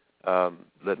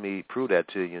 Let me prove that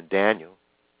to you in Daniel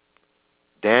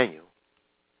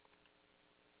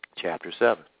chapter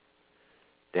 7.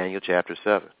 Daniel chapter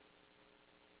 7.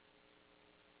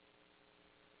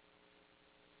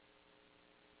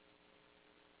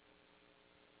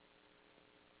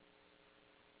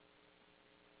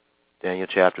 Daniel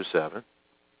chapter 7.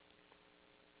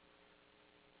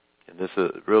 And this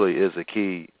really is a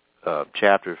key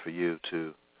chapter for you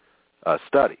to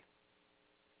study.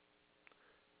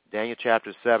 Daniel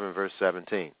chapter 7, verse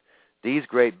 17. These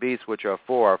great beasts which are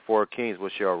four kings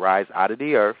which shall arise out of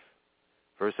the earth.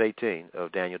 Verse 18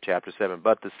 of Daniel chapter 7.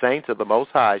 But the saints of the Most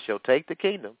High shall take the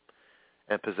kingdom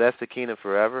and possess the kingdom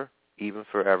forever, even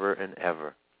forever and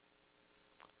ever.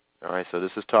 All right, so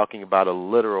this is talking about a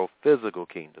literal physical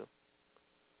kingdom.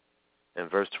 In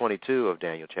verse 22 of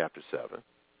Daniel chapter 7,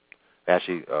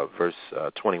 actually verse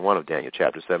 21 of Daniel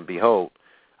chapter 7, behold,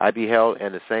 I beheld,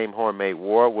 and the same horn made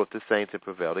war with the saints and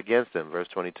prevailed against them. Verse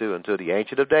 22, until the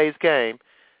Ancient of Days came,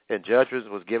 and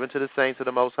judgment was given to the saints of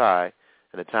the Most High,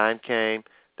 and the time came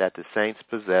that the saints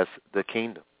possess the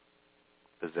kingdom.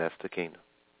 Possess the kingdom.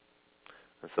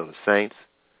 And so the saints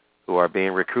who are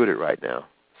being recruited right now,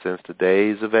 since the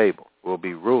days of Abel, will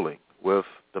be ruling with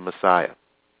the Messiah.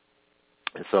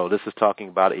 And so this is talking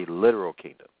about a literal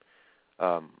kingdom,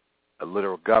 a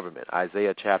literal government.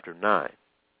 Isaiah chapter 9.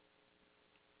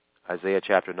 Isaiah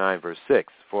chapter 9, verse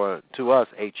 6. For to us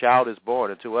a child is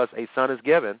born, and to us a son is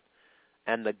given,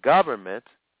 and the government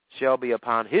shall be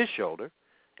upon his shoulder,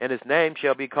 and his name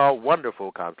shall be called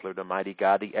Wonderful Counselor, the Mighty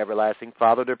God, the Everlasting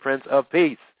Father, the Prince of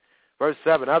Peace. Verse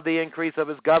 7, of the increase of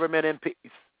his government and peace,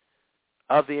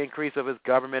 of the increase of his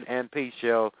government and peace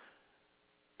shall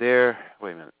there,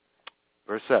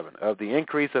 Verse 7, of the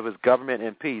increase of his government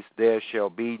and peace there shall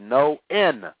be no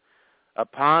end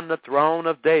upon the throne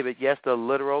of David, yes, the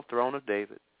literal throne of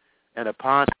David, and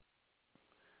upon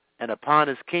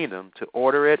his kingdom, to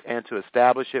order it and to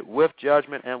establish it with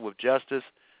judgment and with justice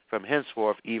from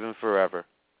henceforth even forever.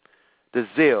 The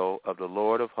zeal of the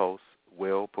Lord of hosts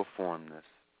will perform this.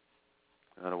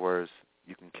 In other words,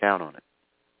 you can count on it.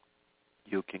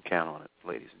 You can count on it,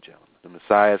 ladies and gentlemen. The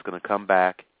Messiah is going to come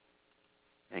back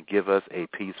and give us a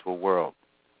peaceful world.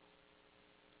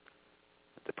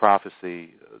 The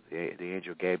prophecy of the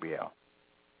angel Gabriel.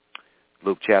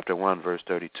 Luke chapter 1, verse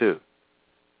 32.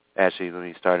 Actually, let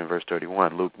me start in verse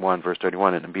 31. Luke 1, verse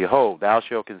 31. And behold, thou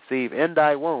shalt conceive in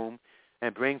thy womb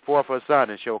and bring forth a son,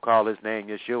 and shall call his name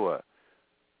Yeshua.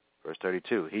 Verse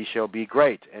 32. He shall be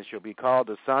great, and shall be called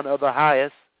the Son of the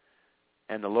Highest,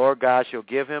 and the Lord God shall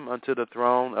give him unto the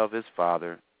throne of his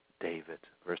father David.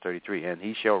 Verse 33. And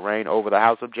he shall reign over the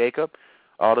house of Jacob,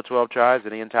 all the 12 tribes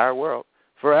in the entire world,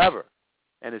 forever.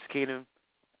 And his kingdom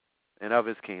and of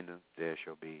his kingdom there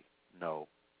shall be no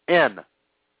end.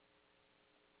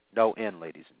 No end,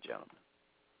 ladies and gentlemen.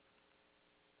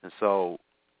 And so,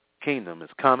 kingdom is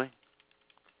coming.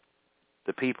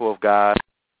 The people of God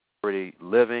are already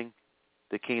living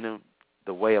the kingdom,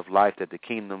 the way of life that the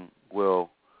kingdom will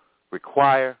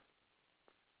require.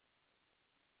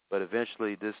 But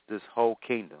eventually, this whole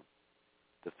kingdom,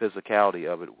 the physicality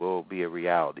of it, will be a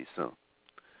reality soon.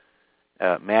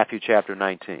 Matthew chapter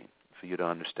 19, for you to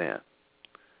understand.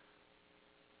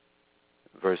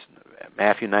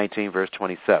 Matthew 19, verse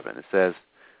 27. It says,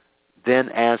 Then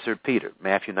answered Peter,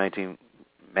 Matthew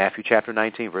chapter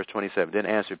 19, verse 27. Then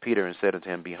answered Peter and said unto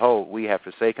him, Behold, we have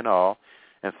forsaken all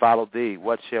and followed thee.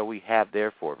 What shall we have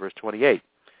therefore? Verse 28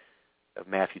 of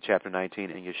Matthew chapter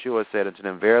 19. And Yeshua said unto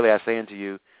them, Verily I say unto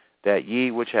you, that ye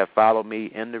which have followed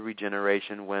me in the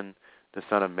regeneration, when the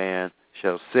Son of Man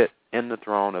shall sit in the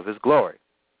throne of his glory,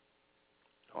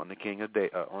 on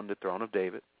the throne of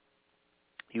David,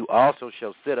 you also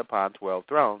shall sit upon 12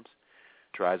 thrones,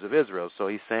 tribes of Israel. So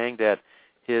he's saying that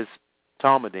his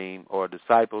Talmudim, or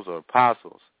disciples or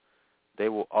apostles, they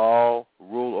will all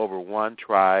rule over one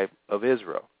tribe of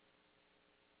Israel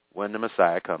when the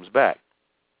Messiah comes back.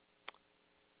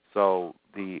 So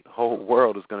the whole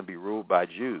world is going to be ruled by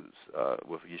Jews,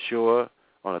 with Yeshua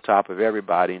on the top of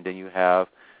everybody, and then you have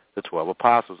the 12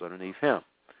 apostles underneath him,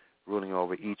 ruling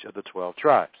over each of the 12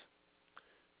 tribes.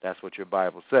 That's what your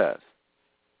Bible says.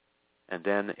 And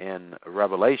then in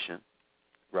Revelation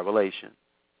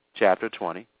chapter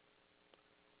 20,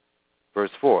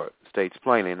 verse 4, states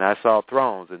plainly, And I saw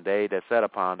thrones, and they that sat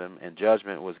upon them, and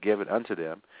judgment was given unto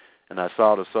them. And I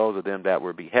saw the souls of them that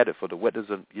were beheaded for the witness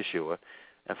of Yeshua,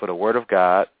 and for the word of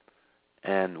God,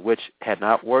 and which had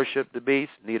not worshipped the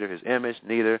beast, neither his image,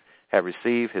 neither had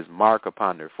received his mark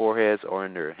upon their foreheads or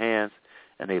in their hands,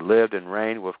 and they lived and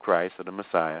reigned with Christ, or the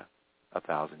Messiah,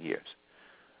 1,000 years.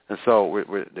 And so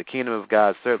the kingdom of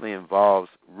God certainly involves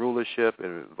rulership.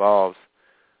 It involves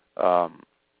God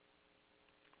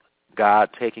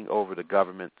taking over the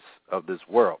governments of this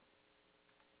world.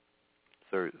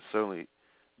 So it certainly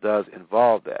does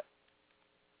involve that.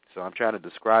 So I'm trying to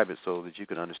describe it so that you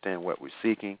can understand what we're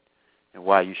seeking and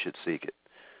why you should seek it.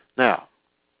 Now,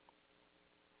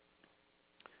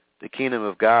 the kingdom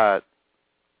of God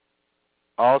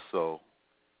also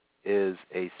is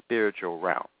a spiritual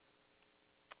realm.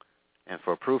 And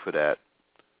for proof of that,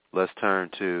 let's turn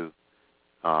to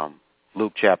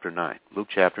Luke chapter 9. Luke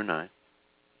chapter 9.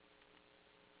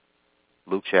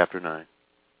 Luke chapter 9.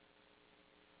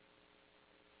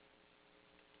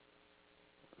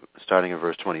 Starting in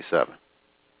verse 27.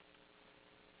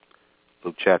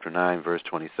 Luke chapter 9, verse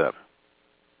 27.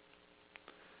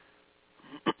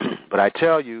 But I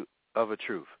tell you of a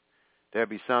truth, there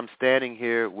be some standing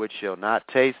here which shall not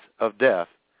taste of death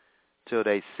till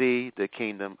they see the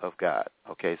kingdom of God.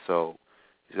 Okay, so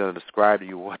he's going to describe to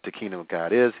you what the kingdom of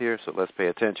God is here, so let's pay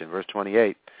attention. Verse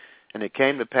 28. And it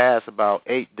came to pass about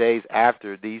 8 days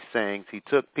after these sayings, he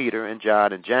took Peter and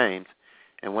John and James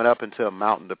and went up into a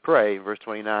mountain to pray. Verse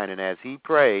 29, and as he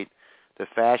prayed, the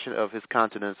fashion of his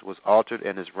countenance was altered,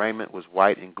 and his raiment was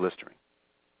white and glistering.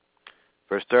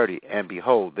 Verse 30, and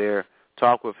behold, there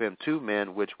talked with him 2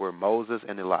 men, which were Moses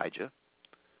and Elijah.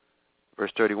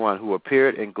 Verse 31, who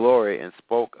appeared in glory and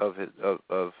spoke of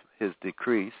his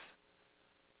decrease.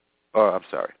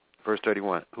 Verse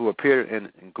 31, who appeared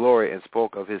in glory and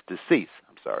spoke of his decease,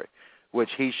 which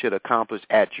he should accomplish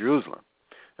at Jerusalem.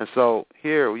 And so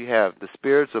here we have the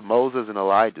spirits of Moses and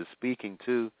Elijah speaking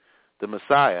to the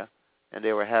Messiah, and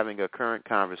they were having a current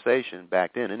conversation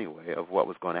back then anyway of what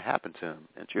was going to happen to him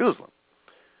in Jerusalem.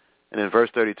 And in verse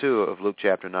 32 of Luke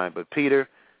chapter 9, but Peter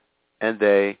and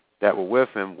they that were with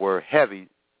him were heavy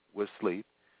with sleep,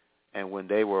 and when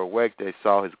they were awake they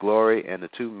saw his glory and the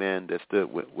 2 men that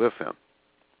stood with him.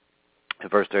 In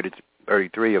verse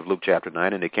 33 of Luke chapter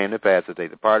 9, and it came to pass that they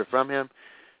departed from him,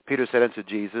 Peter said unto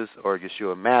Jesus, or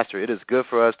Yeshua, Master, it is good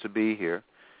for us to be here,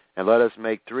 and let us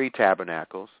make 3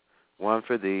 tabernacles, one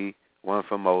for thee, one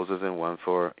for Moses, and one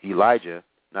for Elijah,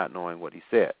 not knowing what he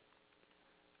said.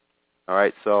 All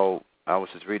right, so I was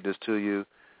just reading this to you.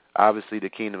 Obviously, the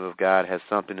kingdom of God has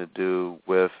something to do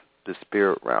with the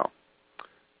spirit realm.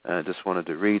 And I just wanted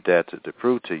to read that to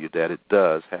prove to you that it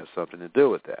does have something to do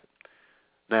with that.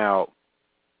 Now,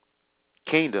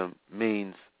 kingdom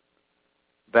means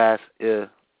basileia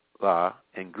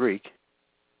in Greek,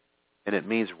 and it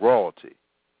means royalty,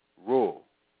 rule,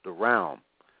 the realm.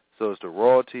 So it's the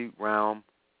royalty realm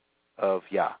of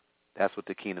Yah. That's what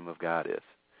the kingdom of God is.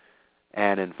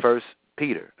 And in 1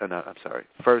 Corinthians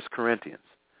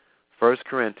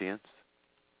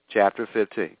chapter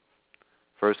 15.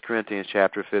 1 Corinthians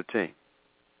chapter 15.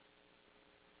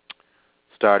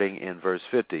 starting in verse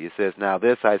 50. It says, "Now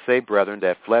this I say, brethren,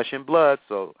 that flesh and blood,"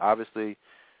 so obviously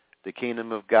the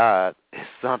kingdom of God is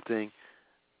something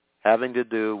having to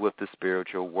do with the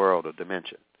spiritual world or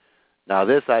dimension. "Now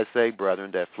this I say, brethren,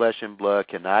 that flesh and blood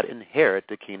cannot inherit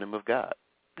the kingdom of God,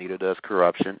 neither does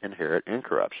corruption inherit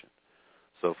incorruption."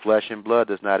 So flesh and blood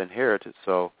does not inherit it,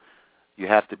 so you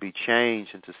have to be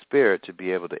changed into spirit to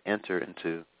be able to enter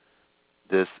into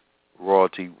this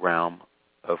royalty realm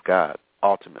of God,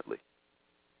 ultimately.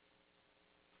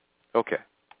 Okay,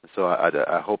 so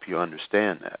I hope you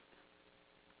understand that,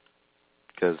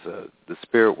 because the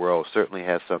spirit world certainly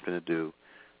has something to do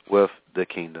with the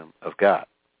kingdom of God.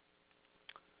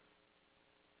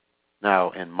 Now,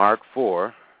 in Mark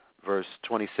 4, verse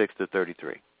 26 to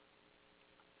 33.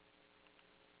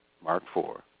 Mark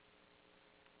 4,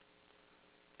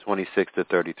 26 to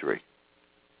 33.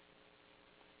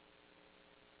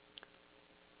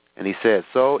 And he said,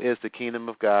 "So is the kingdom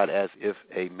of God as if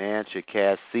a man should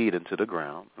cast seed into the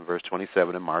ground," in verse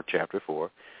 27 in Mark chapter 4,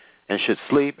 "and should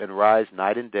sleep and rise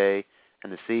night and day,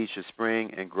 and the seed should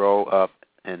spring and grow up,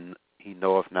 and he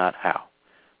knoweth not how."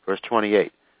 Verse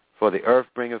 28, "For the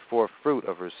earth bringeth forth fruit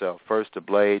of herself, first the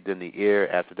blade, then the ear,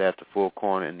 after that the full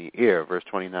corn in the ear." Verse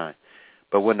 29,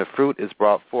 "But when the fruit is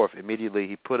brought forth, immediately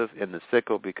he putteth in the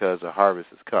sickle, because the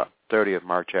harvest is come." 30 of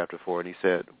Mark chapter 4, and he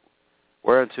said,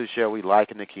 "Whereunto shall we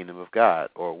liken the kingdom of God,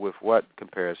 or with what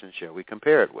comparison shall we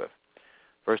compare it with?"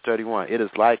 Verse 31, "It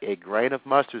is like a grain of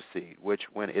mustard seed, which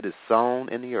when it is sown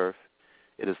in the earth,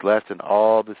 it is less than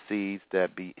all the seeds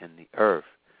that be in the earth.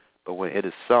 But when it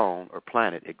is sown or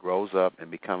planted, it grows up and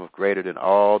becometh greater than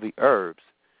all the herbs,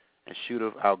 and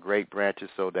shooteth out great branches,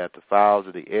 so that the fowls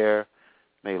of the air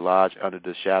may lodge under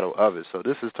the shadow of it." So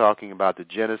this is talking about the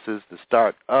genesis, the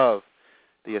start of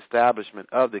the establishment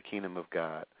of the kingdom of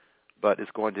God. But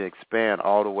it's going to expand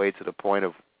all the way to the point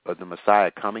of the Messiah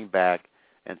coming back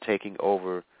and taking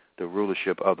over the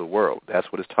rulership of the world.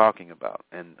 That's what it's talking about.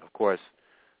 And, of course,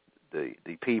 the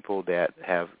people that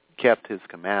have kept his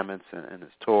commandments and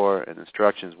his Torah and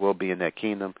instructions will be in that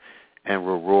kingdom and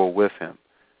will rule with him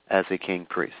as a king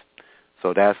priest.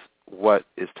 So that's what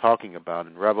it's talking about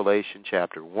in Revelation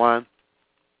chapter 1.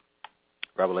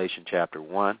 Revelation chapter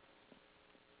 1,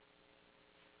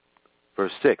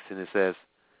 verse 6, and it says,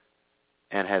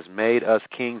 "And has made us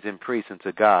kings and priests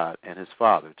unto God and his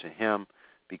Father. To him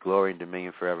be glory and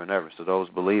dominion forever and ever." So those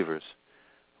believers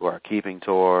who are keeping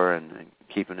Torah and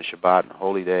keeping the Shabbat and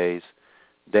holy days,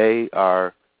 they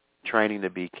are training to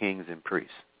be kings and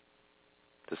priests,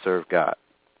 to serve God,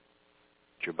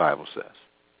 what your Bible says.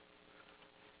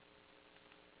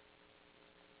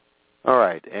 All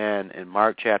right, and in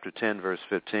Mark chapter 10, verse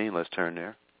 15, let's turn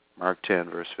there. Mark 10,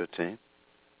 verse 15.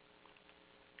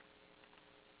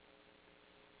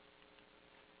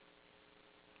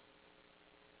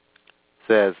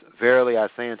 Says, "Verily I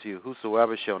say unto you,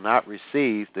 whosoever shall not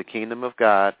receive the kingdom of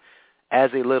God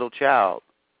as a little child,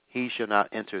 he shall not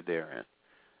enter therein."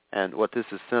 And what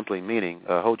this is simply meaning,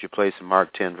 hold your place in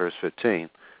Mark 10, verse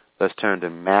 15. Let's turn to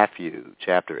Matthew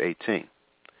chapter 18.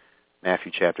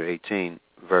 Matthew chapter 18,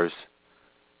 verse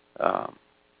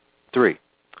 3.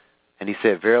 "And he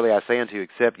said, Verily I say unto you,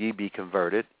 except ye be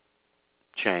converted,"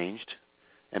 changed,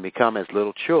 "and become as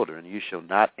little children, you shall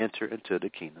not enter into the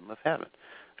kingdom of heaven."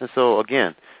 And so,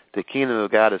 again, the kingdom of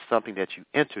God is something that you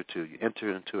enter to. You enter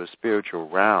into a spiritual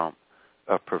realm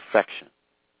of perfection.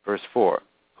 Verse 4,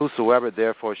 "Whosoever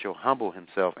therefore shall humble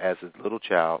himself as a little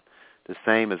child, the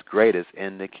same is greatest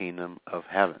in the kingdom of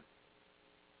heaven."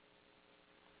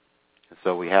 And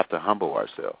so we have to humble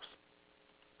ourselves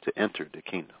to enter the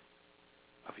kingdom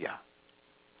of Yah.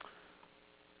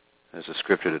 There's a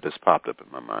scripture that just popped up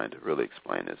in my mind to really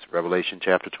explain this. Revelation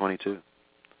chapter 22.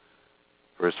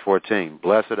 Verse 14,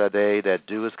 "Blessed are they that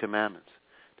do his commandments,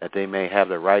 that they may have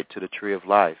the right to the tree of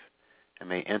life, and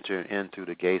may enter in through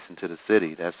the gates into the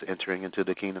city." That's entering into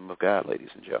the kingdom of God,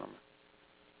 ladies and gentlemen.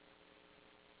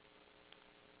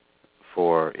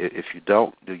 For if you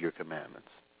don't do your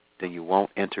commandments, then you won't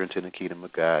enter into the kingdom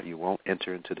of God. You won't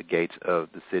enter into the gates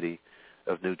of the city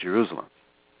of New Jerusalem.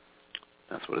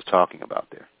 That's what it's talking about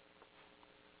there.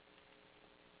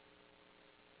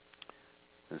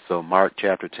 And so Mark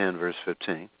chapter 10, verse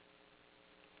 15.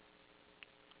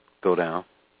 Go down.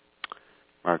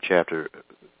 Mark chapter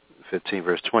 15,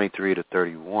 verse 23 to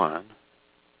 31.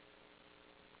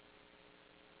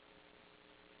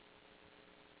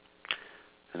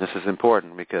 And this is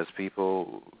important because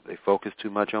people, they focus too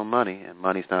much on money, and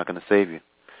money's not going to save you.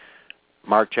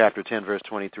 Mark chapter 10, verse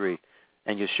 23.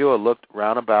 "And Yeshua looked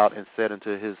round about and said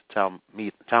unto his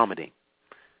Talmudim,"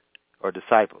 or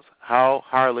disciples, "How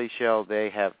hardly shall they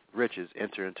have riches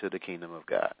enter into the kingdom of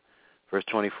God? Verse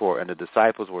 24, and the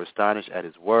disciples were astonished at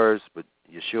his words, but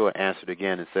Yeshua answered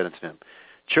again and said unto them,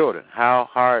 children, how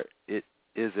hard is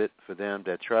it for them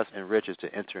that trust in riches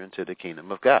to enter into the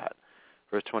kingdom of God?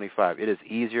 Verse 25, it is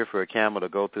easier for a camel to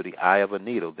go through the eye of a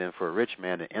needle than for a rich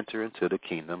man to enter into the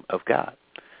kingdom of God.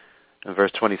 And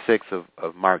verse 26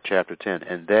 of Mark chapter 10,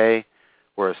 and they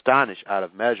were astonished out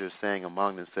of measure, saying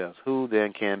among themselves, who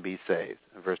then can be saved?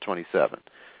 And verse 27,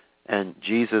 and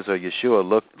Jesus or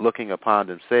Yeshua looking upon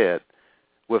them said,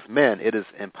 with men it is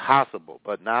impossible,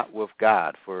 but not with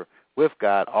God, for with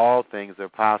God all things are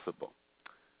possible.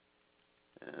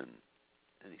 And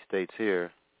he states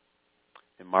here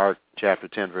in Mark chapter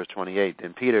 10, verse 28,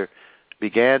 then Peter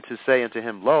began to say unto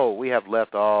him, lo, we have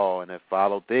left all and have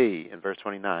followed thee. In verse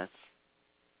 29,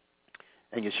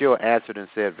 and Yeshua answered and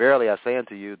said, verily I say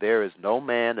unto you, there is no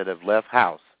man that have left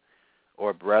house,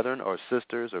 or brethren, or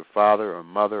sisters, or father, or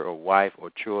mother, or wife,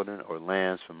 or children, or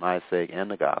lands for my sake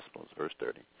and the gospel's, verse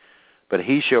 30. But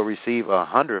he shall receive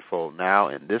 100-fold now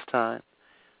in this time,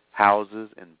 houses,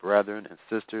 and brethren, and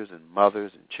sisters, and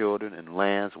mothers, and children, and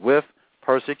lands, with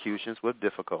persecutions, with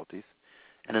difficulties,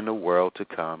 and in the world to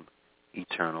come,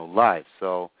 eternal life.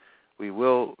 So we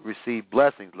will receive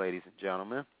blessings, ladies and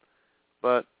gentlemen,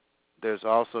 but there's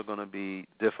also going to be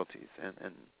difficulties.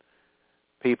 And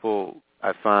people,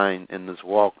 I find, in this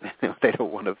walk, they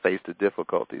don't want to face the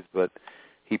difficulties, but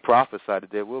he prophesied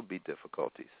that there will be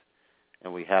difficulties,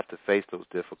 and we have to face those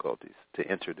difficulties to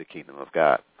enter the kingdom of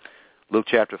God. Luke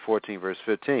chapter 14, verse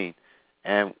 15,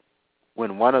 and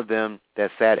when one of them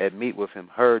that sat at meat with him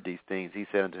heard these things, he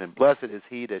said unto him, blessed is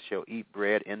he that shall eat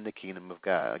bread in the kingdom of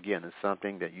God. Again, it's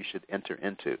something that you should enter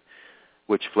into,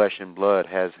 which flesh and blood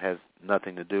has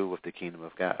nothing to do with the kingdom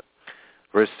of God.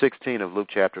 Verse 16 of Luke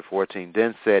chapter 14,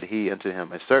 then said he unto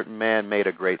him, a certain man made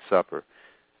a great supper,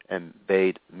 and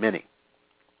bade many.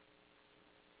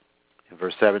 In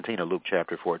verse 17 of Luke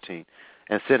chapter 14,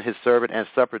 and sent his servant at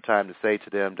supper time to say to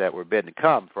them that were bidden,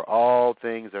 come, for all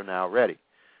things are now ready.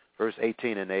 Verse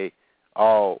 18, and they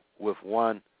all with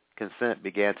one consent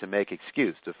began to make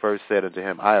excuse. The first said unto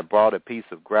him, I have bought a piece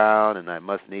of ground, and I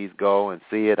must needs go and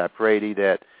see it. I pray thee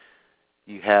that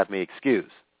you have me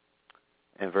excused.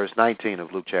 In verse 19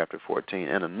 of Luke chapter 14,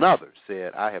 and another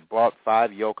said, I have bought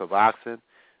 5 yoke of oxen,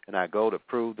 and I go to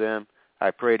prove them.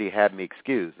 I pray thee have me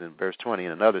excused. In verse 20,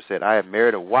 and another said, I have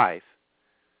married a wife,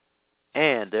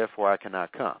 and therefore I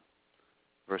cannot come.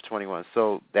 Verse 21,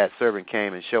 so that servant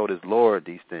came and showed his Lord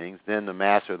these things. Then the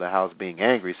master of the house, being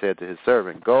angry, said to his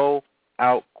servant, go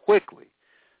out quickly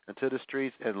into the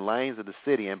streets and lanes of the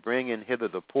city, and bring in hither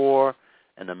the poor,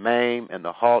 and the maimed, and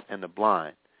the halt, and the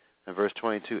blind. And verse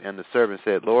 22, and the servant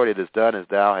said, Lord, it is done as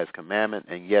thou hast commanded,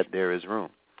 and yet there is room.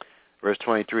 Verse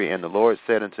 23, and the Lord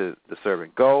said unto the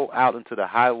servant, go out into the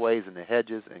highways and the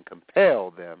hedges, and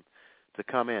compel them to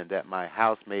come in, that my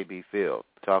house may be filled.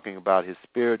 Talking about his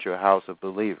spiritual house of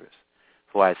believers.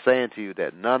 For I say unto you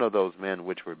that none of those men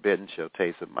which were bidden shall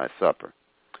taste of my supper.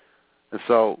 And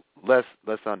so let's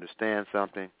understand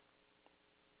something.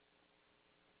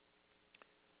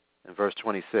 In verse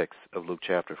 26 of Luke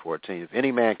chapter 14, if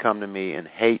any man come to me and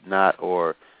hate not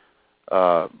or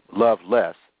love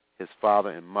less his father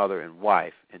and mother and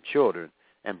wife and children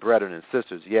and brethren and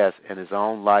sisters, yes, and his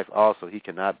own life also, he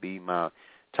cannot be my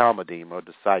Talmudim or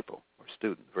disciple or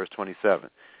student. Verse 27,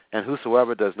 and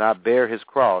whosoever does not bear his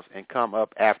cross and come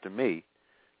up after me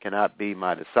cannot be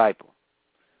my disciple.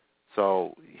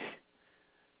 So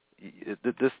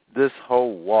this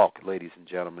whole walk, ladies and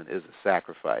gentlemen, is a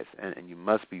sacrifice, and you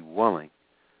must be willing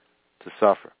to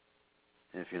suffer.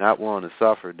 And if you're not willing to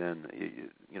suffer, then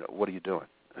you know, what are you doing?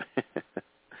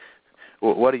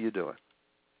 What are you doing?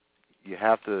 You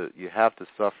have to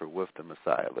suffer with the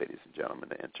Messiah, ladies and gentlemen,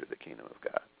 to enter the kingdom of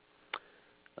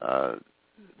God.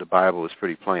 The Bible is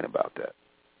pretty plain about that.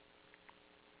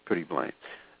 Pretty plain.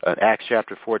 Acts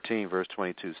chapter 14, verse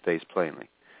 22 states plainly,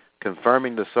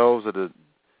 confirming the souls of the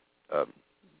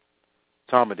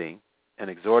Talmudim and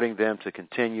exhorting them to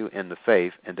continue in the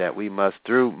faith, and that we must,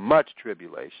 through much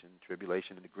tribulation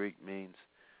in the Greek means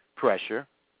pressure,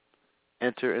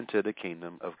 enter into the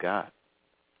kingdom of God.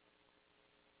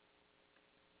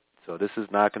 So this is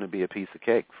not going to be a piece of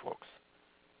cake, folks.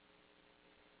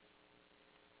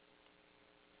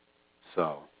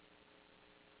 So,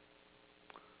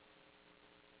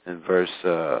 in verse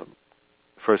 1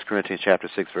 Corinthians chapter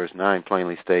 6, verse 9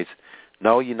 plainly states,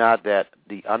 know ye not that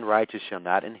the unrighteous shall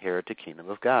not inherit the kingdom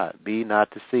of God? Be not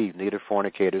deceived, neither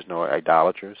fornicators, nor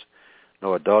idolaters,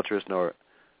 nor adulterers, nor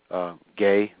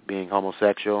gay, being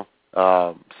homosexual,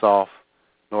 soft,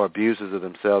 nor abusers of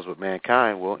themselves with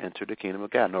mankind will enter the kingdom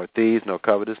of God, nor thieves, nor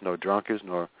covetous, nor drunkards,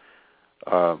 nor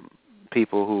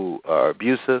people who are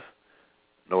abusive,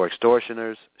 nor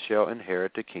extortioners shall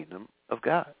inherit the kingdom of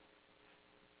God.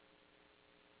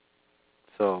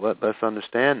 So let's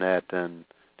understand that. And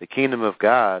the kingdom of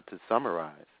God, to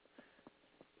summarize,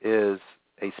 is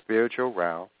a spiritual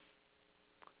realm,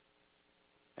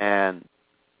 and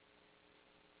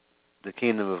the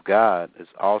kingdom of God is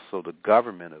also the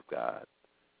government of God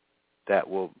that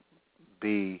will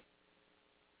be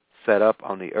set up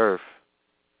on the earth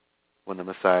when the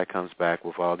Messiah comes back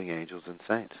with all the angels and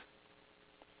saints.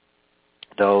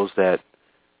 Those that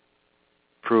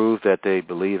prove that they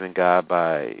believe in God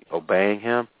by obeying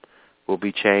him will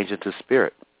be changed into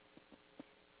spirit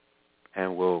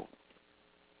and will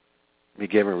be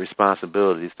given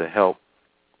responsibilities to help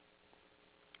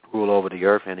rule over the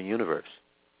earth and the universe.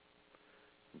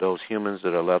 Those humans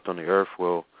that are left on the earth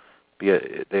will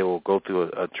go through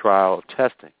a trial of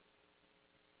testing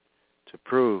to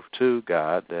prove to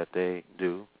God that they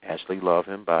do actually love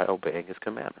him by obeying his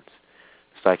commandments.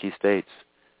 It's like he states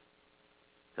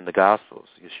in the Gospels,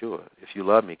 Yeshua, if you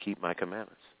love me, keep my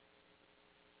commandments.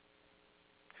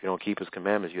 If you don't keep his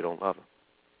commandments, you don't love him.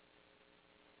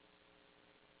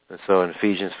 And so in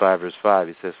Ephesians 5, verse 5,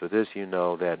 he says, for this you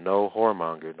know that no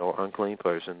whoremonger, nor unclean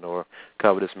person, nor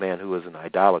covetous man who is an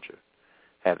idolater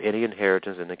have any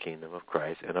inheritance in the kingdom of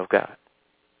Christ and of God.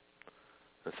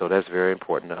 And so that's very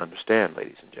important to understand,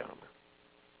 ladies and gentlemen.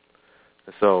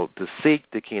 And so to seek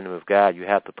the kingdom of God, you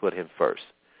have to put him first.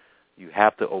 You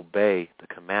have to obey the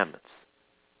commandments.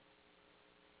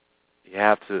 You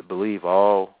have to believe in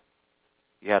all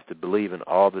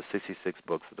the 66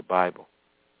 books of the Bible.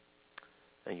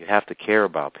 And you have to care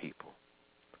about people.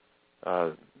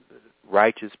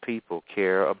 Righteous people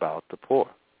care about the poor.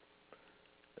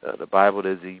 The Bible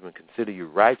doesn't even consider you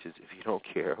righteous if you don't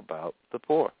care about the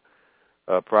poor.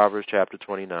 Proverbs chapter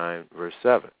 29, verse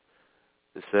 7.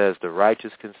 It says, the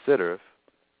righteous considereth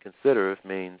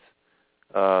means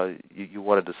you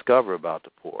want to discover about the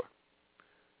poor.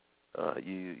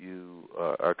 You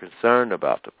are concerned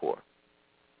about the poor.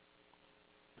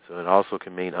 So it also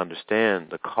can mean understand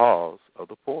the cause of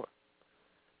the poor.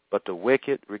 But the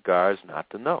wicked regards not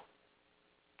to know.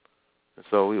 And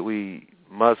so we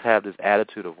must have this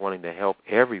attitude of wanting to help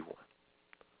everyone.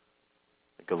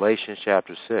 In Galatians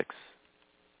chapter 6,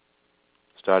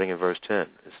 starting in verse 10,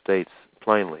 it states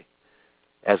plainly,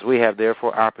 as we have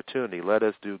therefore opportunity, let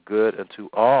us do good unto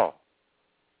all.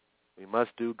 We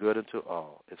must do good unto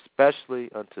all, especially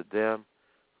unto them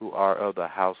who are of the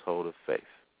household of faith.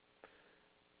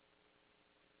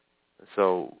 And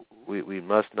so we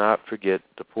must not forget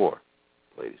the poor,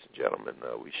 ladies and gentlemen.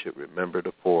 We should remember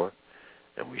the poor,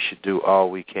 and we should do all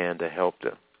we can to help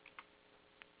them.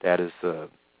 That is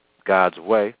God's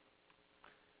way,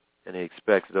 and he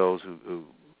expects those who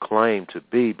claim to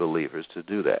be believers to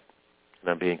do that. And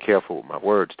I'm being careful with my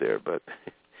words there, but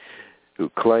who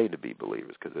claim to be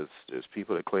believers, because there's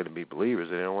people that claim to be believers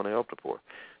and they don't want to help the poor.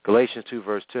 Galatians 2,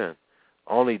 verse 10.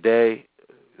 Only they,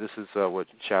 this is what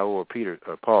Shaul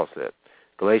or Paul said.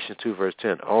 Galatians 2, verse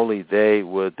 10. Only they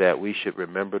would that we should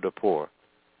remember the poor,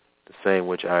 the same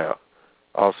which I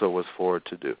also was forward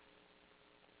to do.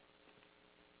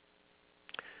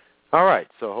 All right,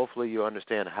 so hopefully you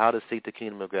understand how to seek the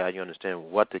kingdom of God. You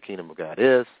understand what the kingdom of God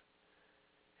is.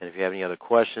 And if you have any other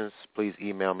questions, please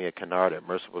email me at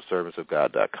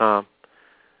kennard@mercifulservantsofgod.com.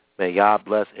 May Yah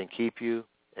bless and keep you,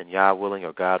 and Yah willing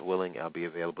or God willing, I'll be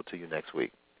available to you next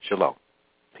week. Shalom.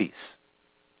 Peace.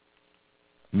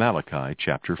 Malachi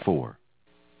chapter 4.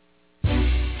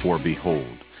 For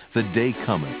behold, the day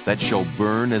cometh that shall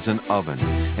burn as an oven,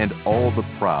 and all the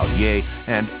proud, yea,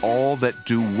 and all that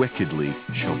do wickedly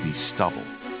shall be stubble.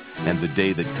 And the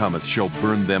day that cometh shall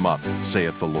burn them up,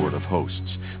 saith the Lord of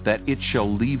hosts, that it shall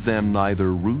leave them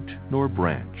neither root nor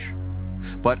branch.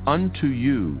 But unto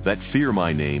you that fear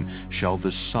my name shall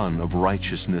the Son of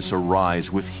Righteousness arise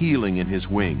with healing in his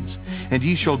wings, and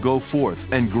ye shall go forth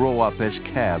and grow up as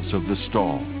calves of the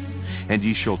stall. And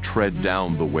ye shall tread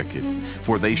down the wicked,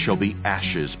 for they shall be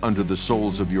ashes under the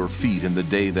soles of your feet in the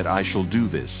day that I shall do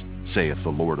this, saith the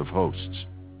Lord of hosts.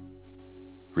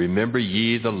 Remember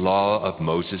ye the law of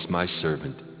Moses my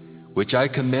servant, which I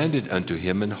commanded unto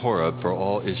him in Horeb for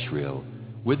all Israel,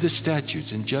 with the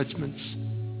statutes and judgments.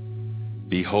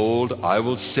 Behold, I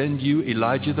will send you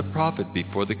Elijah the prophet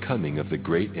before the coming of the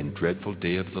great and dreadful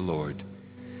day of the Lord.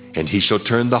 And he shall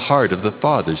turn the heart of the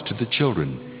fathers to the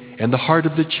children, and the heart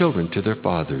of the children to their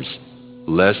fathers,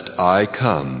 lest I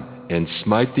come and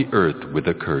smite the earth with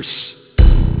a curse.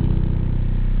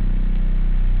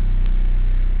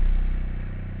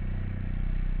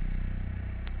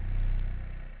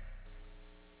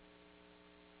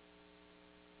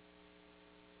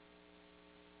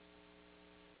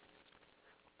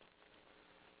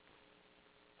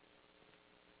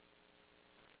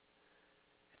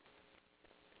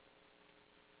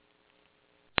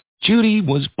 Judy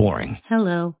was boring.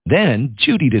 Hello. Then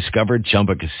Judy discovered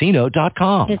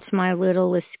ChumbaCasino.com. It's my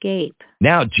little escape.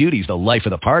 Now Judy's the life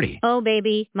of the party. Oh,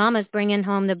 baby, mama's bringing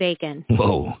home the bacon.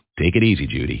 Whoa, take it easy,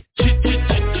 Judy.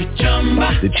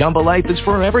 The Chumba life is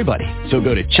for everybody. So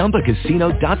go to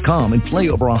ChumbaCasino.com and play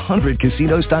over 100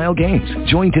 casino-style games.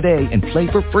 Join today and play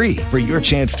for free for your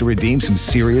chance to redeem some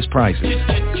serious prizes.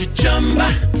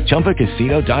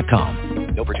 ChumbaCasino.com.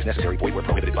 No purchase necessary. Void where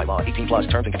prohibited by law. 18 plus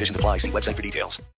terms and conditions apply. See website for details.